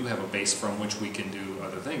so that we do have a base from which we can do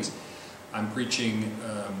other things. I'm preaching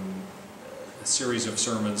a series of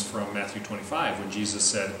sermons from Matthew 25, when Jesus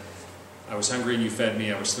said, I was hungry and you fed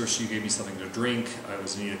me, I was thirsty, you gave me something to drink, I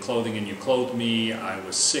was in need of clothing and you clothed me, I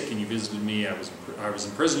was sick and you visited me, I was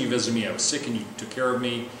in prison, you visited me, I was sick and you took care of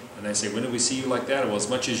me. And I say, when did we see you like that? Well, as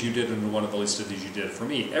much as you did unto one of the least of these, you did it for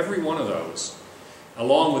me. Every one of those,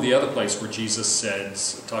 along with the other place where Jesus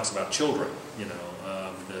talks about children,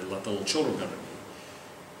 let the little children come to me.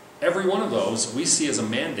 Every one of those we see as a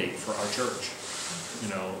mandate for our church.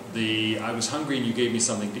 I was hungry and you gave me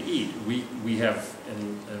something to eat. We have,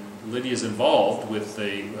 and Lydia's involved with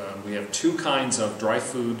we have 2 kinds of dry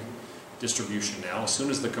food distribution now. As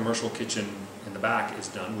soon as the commercial kitchen in the back is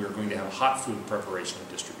done, we're going to have hot food preparation and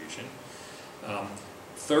distribution.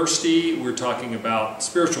 Thirsty, we're talking about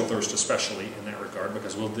spiritual thirst especially in that regard,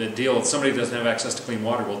 because we'll deal, if somebody doesn't have access to clean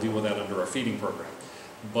water, we'll deal with that under our feeding program.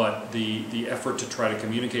 But the effort to try to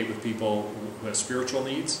communicate with people who have spiritual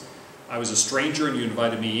needs. I was a stranger and you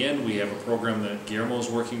invited me in. We have a program that Guillermo is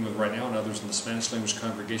working with right now and others in the Spanish language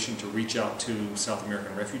congregation to reach out to South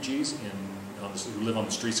American refugees who live on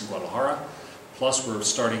the streets of Guadalajara. Plus we're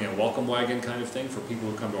starting a welcome wagon kind of thing for people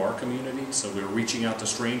who come to our community. So we're reaching out to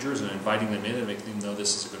strangers and inviting them in and making them know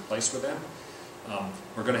this is a good place for them.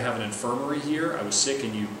 We're going to have an infirmary here. I was sick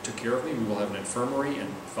and you took care of me. We will have an infirmary and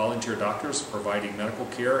volunteer doctors providing medical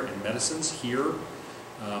care and medicines here.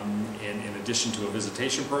 In addition to a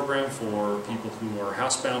visitation program for people who are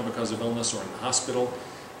housebound because of illness or in the hospital.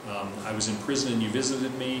 I was in prison and you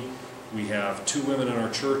visited me. We have 2 women in our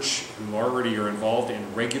church who already are involved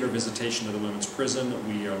in regular visitation to the women's prison.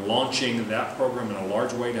 We are launching that program in a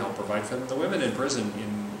large way to help provide for them. The women in prison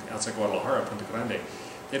outside Guadalajara, Punta Grande,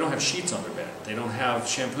 they don't have sheets on their bed. They don't have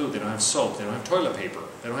shampoo. They don't have soap. They don't have toilet paper.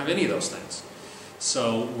 They don't have any of those things.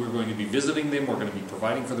 So we're going to be visiting them, we're going to be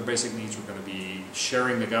providing for their basic needs, we're going to be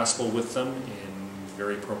sharing the gospel with them in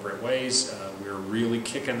very appropriate ways. We're really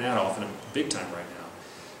kicking that off in a big time right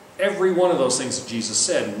now. Every one of those things that Jesus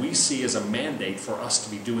said, we see as a mandate for us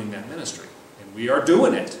to be doing that ministry. And we are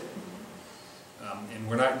doing it.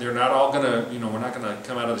 And they're not all going to, we're not going to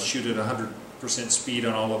come out of the chute at 100% speed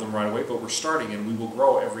on all of them right away, but we're starting and we will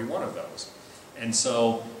grow every one of those. And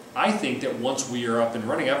so I think that once we are up and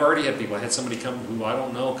running, I've already had people, I had somebody who I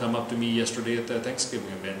don't know come up to me yesterday at the Thanksgiving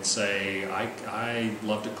event and say, I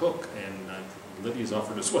love to cook, and Lydia's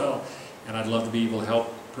offered as well, and I'd love to be able to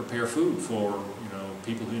help prepare food for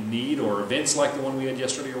people who need, or events like the one we had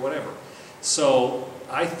yesterday or whatever. So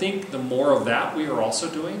I think the more of that we are also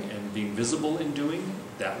doing and being visible in doing,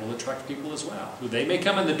 that will attract people as well, who they may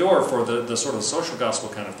come in the door for the sort of social gospel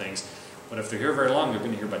kind of things, but if they're here very long, they're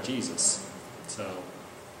going to hear about Jesus.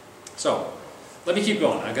 So, let me keep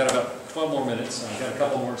going. I've got about 12 more minutes. I've got a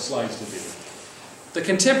couple more slides to do. The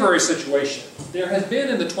contemporary situation. There has been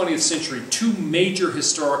in the 20th century 2 major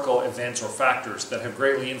historical events or factors that have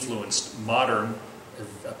greatly influenced modern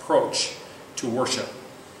approach to worship.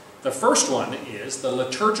 The first one is the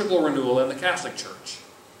liturgical renewal in the Catholic Church.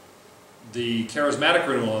 The charismatic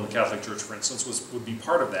renewal in the Catholic Church, for instance, would be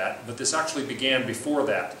part of that, but this actually began before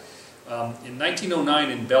that. In 1909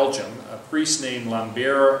 in Belgium, a priest named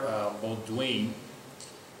Lambert Baudouin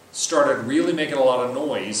started really making a lot of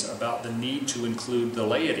noise about the need to include the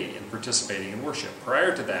laity in participating in worship.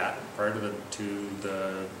 Prior to that, prior to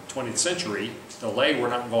the 20th century, the lay were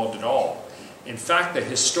not involved at all. In fact, the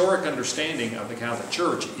historic understanding of the Catholic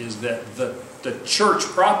Church is that the church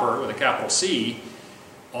proper, with a capital C,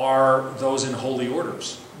 are those in holy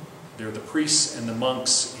orders. They're the priests and the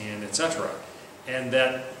monks and etc. And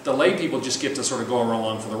that the lay people just get to sort of go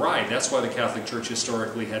along for the ride. That's why the Catholic Church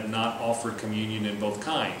historically had not offered communion in both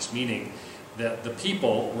kinds, meaning that the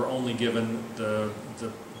people were only given the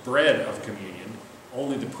bread of communion.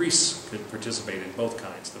 Only the priests could participate in both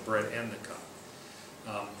kinds, the bread and the cup.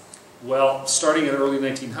 Well, starting in the early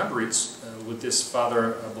 1900s, with this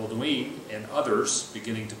Father Baudouin and others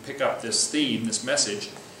beginning to pick up this theme, this message,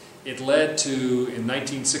 It led to, in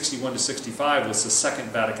 1961 to 65, was the Second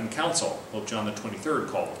Vatican Council, Pope John the 23rd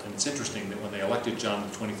called. And it's interesting that when they elected John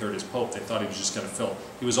the 23rd as Pope, they thought he was just going to fill,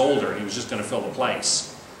 he was older, he was just going to fill the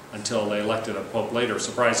place until they elected a Pope later.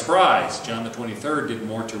 Surprise, surprise, John the 23rd did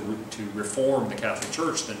more to reform the Catholic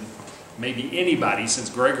Church than maybe anybody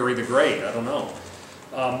since Gregory the Great, I don't know.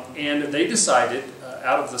 And they decided,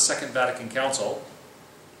 out of the Second Vatican Council,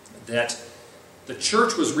 that the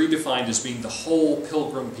Church was redefined as being the whole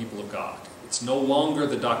pilgrim people of God. It's no longer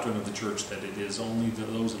the doctrine of the Church that it is only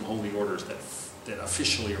those in holy orders that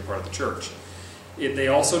officially are part of the Church. They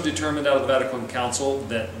also determined out of the Vatican Council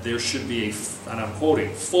that there should be and I'm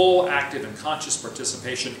quoting, full, active, and conscious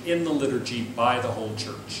participation in the liturgy by the whole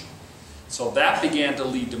Church. So that began to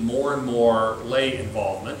lead to more and more lay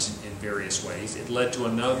involvement in various ways. It led to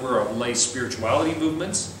a number of lay spirituality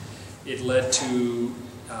movements. It led to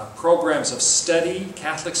programs of study,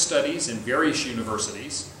 Catholic studies in various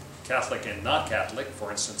universities, Catholic and not Catholic.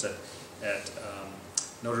 For instance, at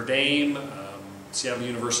Notre Dame, Seattle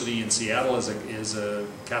University in Seattle is a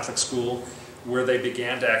Catholic school where they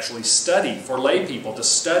began to actually study, for lay people, to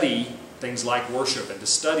study things like worship and to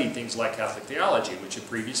study things like Catholic theology, which had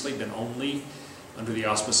previously been only under the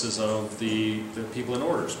auspices of the people in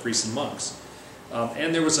orders, priests and monks.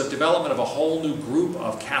 And there was a development of a whole new group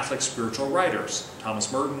of Catholic spiritual writers,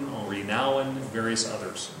 Thomas Merton, Henri Nouwen, and various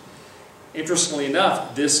others. Interestingly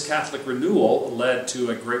enough, this Catholic renewal led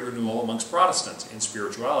to a great renewal amongst Protestants in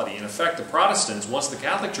spirituality. In effect, the Protestants, once the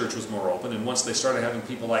Catholic Church was more open, and once they started having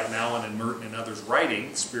people like Nouwen and Merton and others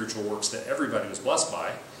writing spiritual works that everybody was blessed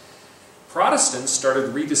by, Protestants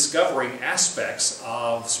started rediscovering aspects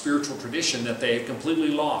of spiritual tradition that they had completely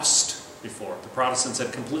lost before. The Protestants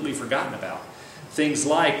had completely forgotten about. Things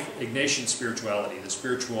like Ignatian spirituality, the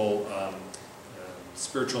spiritual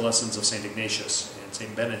lessons of St. Ignatius and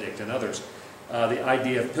St. Benedict and others. The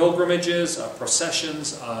idea of pilgrimages, of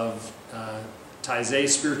processions, of Taizé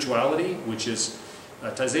spirituality, which is,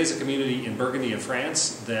 Taizé is a community in Burgundy in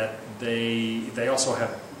France that they also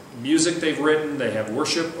have music they've written, they have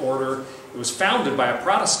worship order. It was founded by a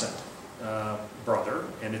Protestant brother,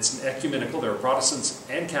 and it's ecumenical. There are Protestants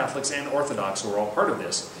and Catholics and Orthodox who are all part of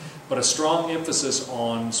this. But a strong emphasis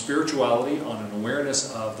on spirituality, on an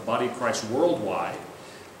awareness of the body of Christ worldwide.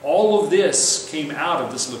 All of this came out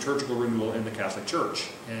of this liturgical renewal in the Catholic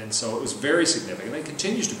Church. And so it was very significant, and it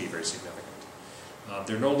continues to be very significant.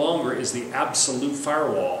 There no longer is the absolute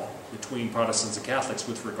firewall between Protestants and Catholics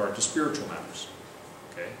with regard to spiritual matters.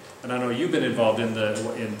 Okay? And I know you've been involved in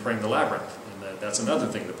praying the labyrinth, and that's another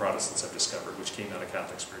thing the Protestants have discovered, which came out of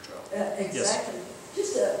Catholic spirituality. Exactly. Yes.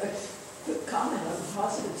 Just a quick comment on the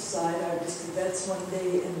positive side. I was in vets one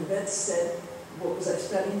day, and the vet said, what was I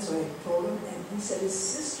studying? So I told him, and he said his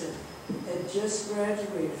sister had just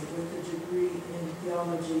graduated with a degree in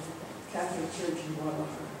theology, Catholic Church in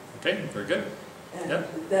Guadalajara. Okay, very good. And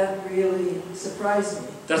Yep. that really surprised me.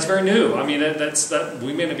 That's very new. I mean,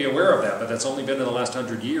 we may not be aware of that, but that's only been in the last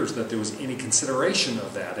 100 years that there was any consideration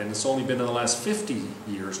of that. And it's only been in the last 50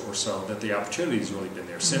 years or so that the opportunity has really been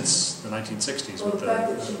there, since the 1960s Well, with the fact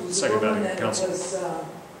that she the was a Second woman Vatican and it Council. was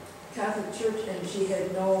Catholic Church, and she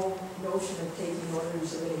had no notion of taking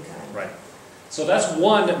orders of any kind. Right. So that's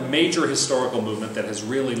one major historical movement that has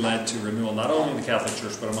really led to renewal, not only in the Catholic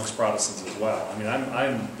Church, but amongst Protestants as well. I mean,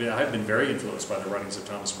 I've been very influenced by the writings of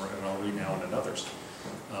Thomas Merton and Henri Nouwen and others.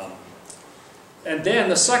 And then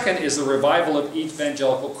the second is the revival of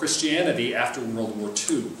evangelical Christianity after World War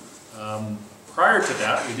II. Prior to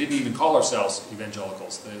that, we didn't even call ourselves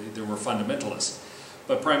evangelicals. There were fundamentalists.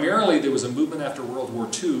 But primarily there was a movement after World War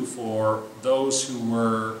II for those who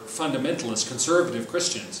were fundamentalist, conservative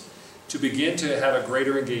Christians to begin to have a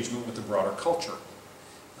greater engagement with the broader culture.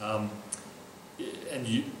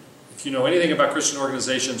 If you know anything about Christian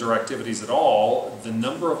organizations or activities at all, the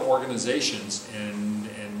number of organizations and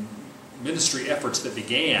ministry efforts that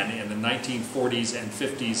began in the 1940s and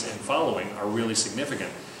 50s and following are really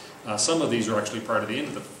significant. Some of these are actually prior to the end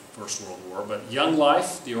of the First World War, but Young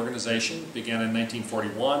Life, the organization, began in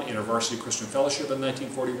 1941, InterVarsity Christian Fellowship in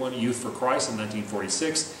 1941, Youth for Christ in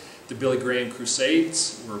 1946, the Billy Graham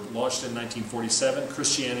Crusades were launched in 1947,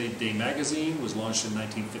 Christianity Today magazine was launched in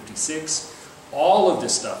 1956, all of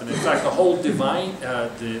this stuff, and in fact the whole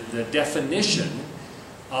the definition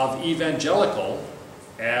of evangelical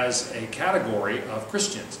as a category of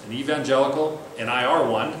Christians. An evangelical, and I are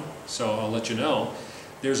one, so I'll let you know,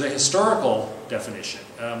 there's a historical definition.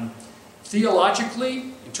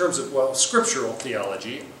 Theologically, in terms of, well, scriptural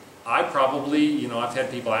theology, I probably, I've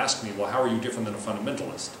had people ask me, well, how are you different than a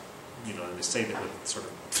fundamentalist? And they say that with sort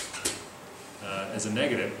of as a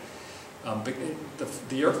negative.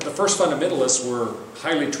 The first fundamentalists were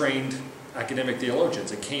highly trained academic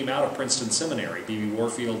theologians. It came out of Princeton Seminary, B.B.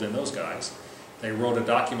 Warfield and those guys. They wrote a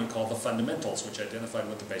document called The Fundamentals, which identified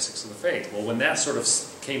what the basics of the faith. Well, when that sort of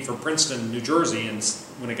came from Princeton, New Jersey, and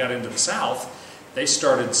when it got into the South, they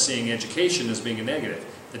started seeing education as being a negative.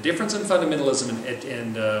 The difference in fundamentalism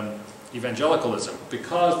and evangelicalism,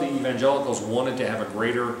 because the evangelicals wanted to have a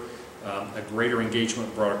greater engagement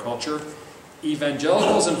with broader culture,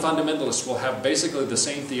 evangelicals and fundamentalists will have basically the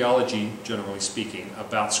same theology, generally speaking,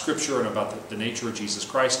 about Scripture and about the nature of Jesus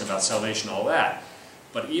Christ and about salvation, all that.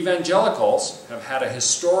 But evangelicals have had a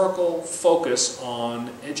historical focus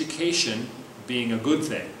on education being a good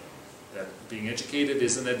thing, that being educated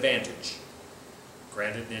is an advantage.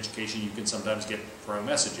 Granted, in education you can sometimes get wrong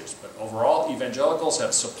messages, but overall evangelicals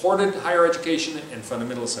have supported higher education and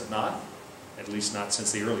fundamentalists have not, at least not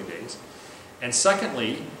since the early days. And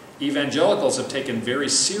secondly, evangelicals have taken very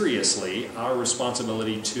seriously our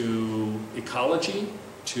responsibility to ecology,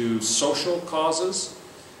 to social causes,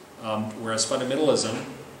 whereas fundamentalism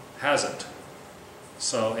hasn't.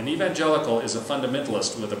 So an evangelical is a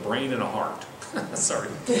fundamentalist with a brain and a heart. Sorry,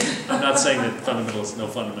 I'm not saying that fundamentalists, no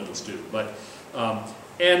fundamentalists do, but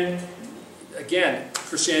and again,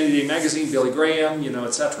 Christianity Today magazine, Billy Graham,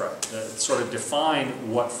 etc. Sort of define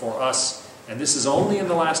what for us, and this is only in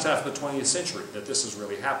the last half of the 20th century that this has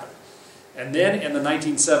really happened. And then in the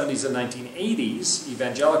 1970s and 1980s,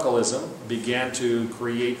 evangelicalism began to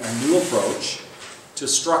create a new approach to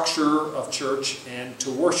structure of church and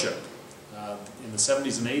to worship. In the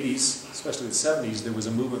 70s and 80s, especially the 70s, there was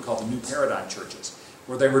a movement called the New Paradigm Churches,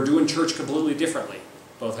 where they were doing church completely differently,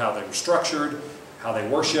 both how they were structured, how they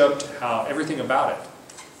worshipped, how everything about it.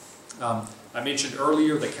 I mentioned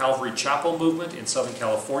earlier the Calvary Chapel movement in Southern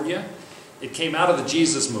California. It came out of the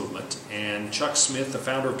Jesus movement, and Chuck Smith, the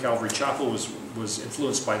founder of Calvary Chapel, was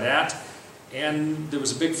influenced by that. And there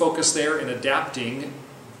was a big focus there in adapting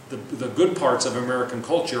the good parts of American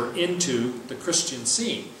culture into the Christian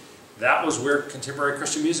scene. That was where contemporary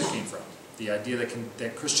Christian music came from. The idea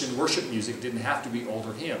that Christian worship music didn't have to be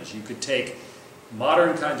older hymns. You could take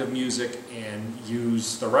modern kind of music and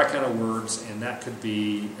use the right kind of words, and that could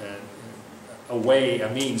be a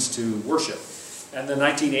means to worship. And the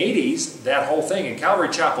 1980s, that whole thing, and Calvary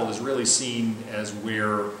Chapel is really seen as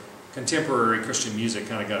where contemporary Christian music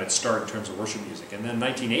kind of got its start in terms of worship music. And then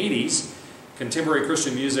 1980s, contemporary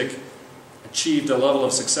Christian music achieved a level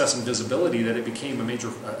of success and visibility that it became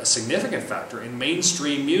a significant factor in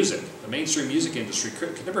mainstream music. The mainstream music industry,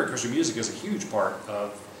 contemporary Christian music is a huge part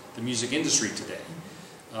of the music industry today.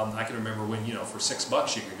 I can remember when, for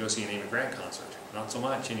 $6 you could go see an Amy Grant concert. Not so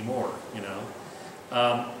much anymore,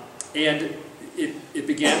 And it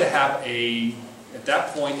began to have at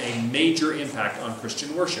that point, a major impact on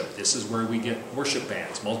Christian worship. This is where we get worship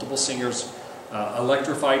bands, multiple singers,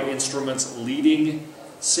 electrified instruments,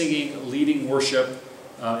 singing, leading worship,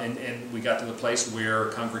 and we got to the place where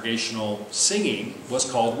congregational singing was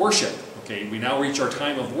called worship. Okay, we now reach our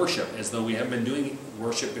time of worship, as though we haven't been doing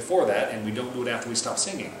worship before that, and we don't do it after we stop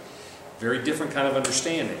singing. Very different kind of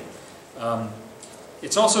understanding.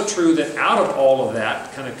 It's also true that out of all of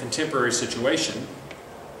that kind of contemporary situation,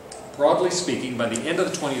 broadly speaking, by the end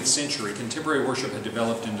of the 20th century, contemporary worship had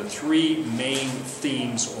developed into three main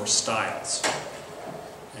themes or styles.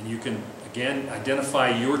 And you can, again, identify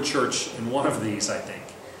your church in one of these, I think.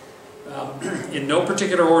 In no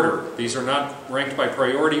particular order. These are not ranked by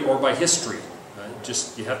priority or by history.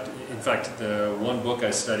 You have to, in fact, the one book I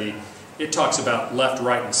studied, it talks about left,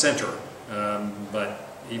 right, and center. But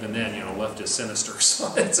even then, left is sinister,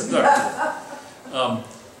 so it's a dark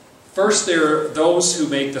First, there are those who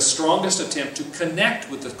make the strongest attempt to connect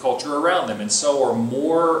with the culture around them, and so are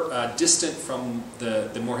more distant from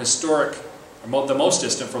the more historic, or the most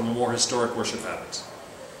distant from the more historic worship patterns.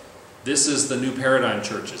 This is the New Paradigm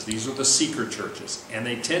churches. These are the seeker churches, and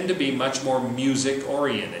they tend to be much more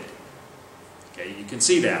music-oriented. Okay, you can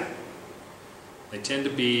see that. They tend to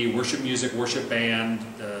be worship music, worship band,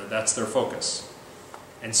 that's their focus.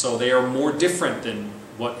 And so they are more different than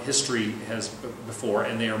what history has before,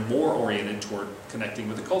 and they are more oriented toward connecting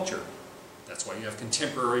with the culture. That's why you have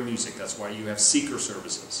contemporary music. That's why you have seeker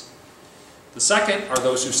services. The second are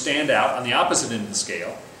those who stand out on the opposite end of the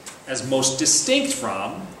scale as most distinct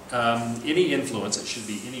from any influence. It should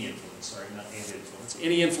be any influence, sorry, not anti-influence.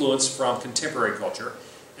 Any influence from contemporary culture.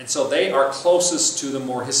 And so they are closest to the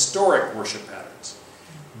more historic worship patterns.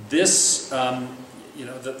 This,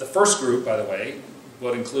 the first group, by the way,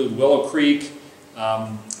 would include Willow Creek,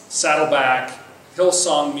 Saddleback,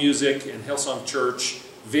 Hillsong Music and Hillsong Church,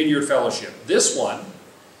 Vineyard Fellowship. This one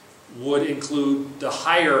would include the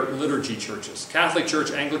higher liturgy churches. Catholic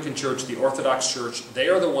Church, Anglican Church, the Orthodox Church, they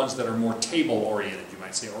are the ones that are more table-oriented, you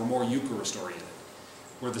might say, or more Eucharist-oriented,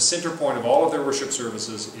 where the center point of all of their worship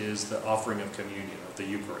services is the offering of communion, of the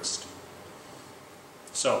Eucharist.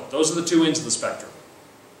 So, those are the two ends of the spectrum.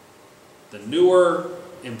 The newer,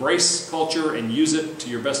 embrace culture and use it to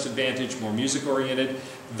your best advantage, more music-oriented.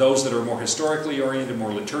 Those that are more historically oriented,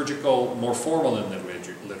 more liturgical, more formal in the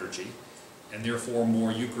liturgy, and therefore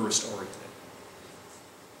more Eucharist-oriented.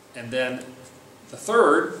 And then the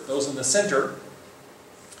third, those in the center,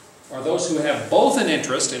 are those who have both an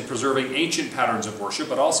interest in preserving ancient patterns of worship,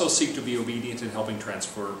 but also seek to be obedient in helping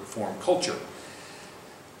transform culture.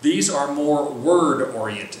 These are more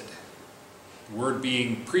word-oriented. Word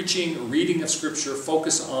being preaching, reading of Scripture,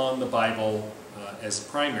 focus on the Bible as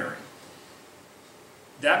primary.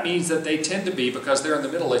 That means that they tend to be, because they're in the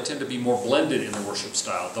middle, they tend to be more blended in their worship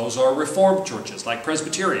style. Those are Reformed churches, like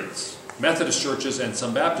Presbyterians, Methodist churches, and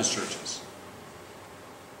some Baptist churches.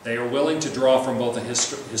 They are willing to draw from both the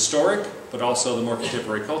historic, but also the more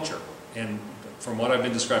contemporary culture. And from what I've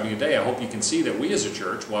been describing today, I hope you can see that we as a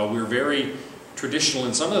church, while we're very traditional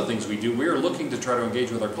in some of the things we do, we are looking to try to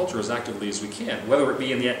engage with our culture as actively as we can, whether it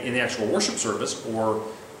be in the actual worship service or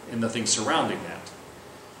in the things surrounding that.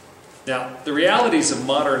 Now, the realities of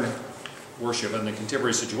modern worship and the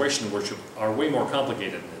contemporary situation of worship are way more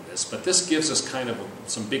complicated than this, but this gives us kind of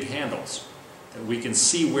some big handles that we can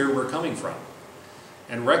see where we're coming from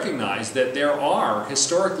and recognize that there are,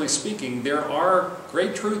 historically speaking, there are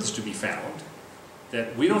great truths to be found,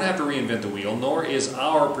 that we don't have to reinvent the wheel, nor is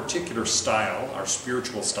our particular style, our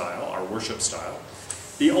spiritual style, our worship style,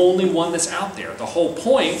 the only one that's out there. The whole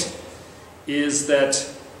point is that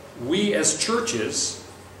we as churches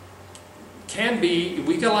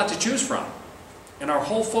we got a lot to choose from. And our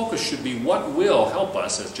whole focus should be what will help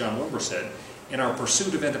us, as John Wimber said, in our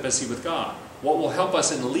pursuit of intimacy with God. What will help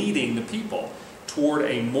us in leading the people toward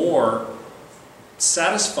a more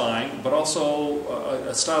satisfying, but also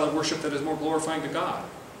a style of worship that is more glorifying to God.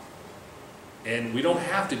 And we don't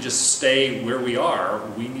have to just stay where we are.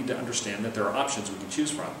 We need to understand that there are options we can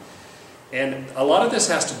choose from. And a lot of this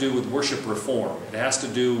has to do with worship reform. It has to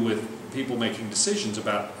do with people making decisions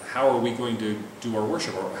about how are we going to do our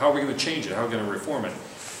worship, or how are we going to change it, how are we going to reform it.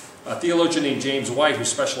 A theologian named James White, who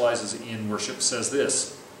specializes in worship, says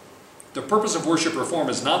this: "The purpose of worship reform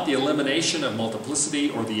is not the elimination of multiplicity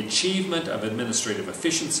or the achievement of administrative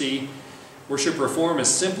efficiency. Worship reform is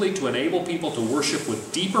simply to enable people to worship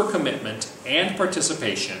with deeper commitment and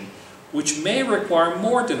participation, which may require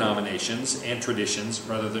more denominations and traditions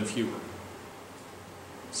rather than fewer."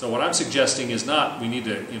 So what I'm suggesting is not we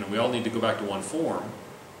all need to go back to one form.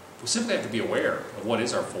 We simply have to be aware of what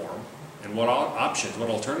is our form and what options,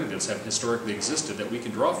 what alternatives have historically existed that we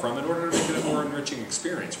can draw from in order to make it a more enriching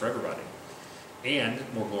experience for everybody and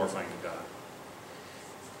more glorifying to God.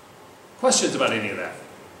 Questions about any of that?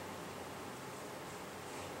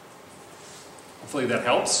 Hopefully that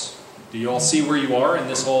helps. Do you all see where you are in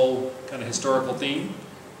this whole kind of historical theme?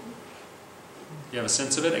 You have a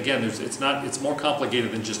sense of it? Again, it's more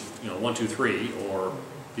complicated than just 1, 2, 3 or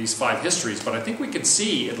these 5 histories, but I think we can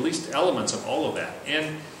see at least elements of all of that,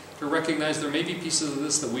 and to recognize there may be pieces of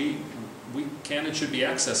this that we can and should be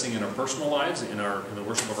accessing in our personal lives, in the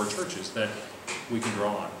worship of our churches, that we can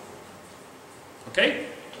draw on. Okay?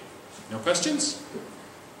 No questions?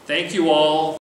 Thank you all.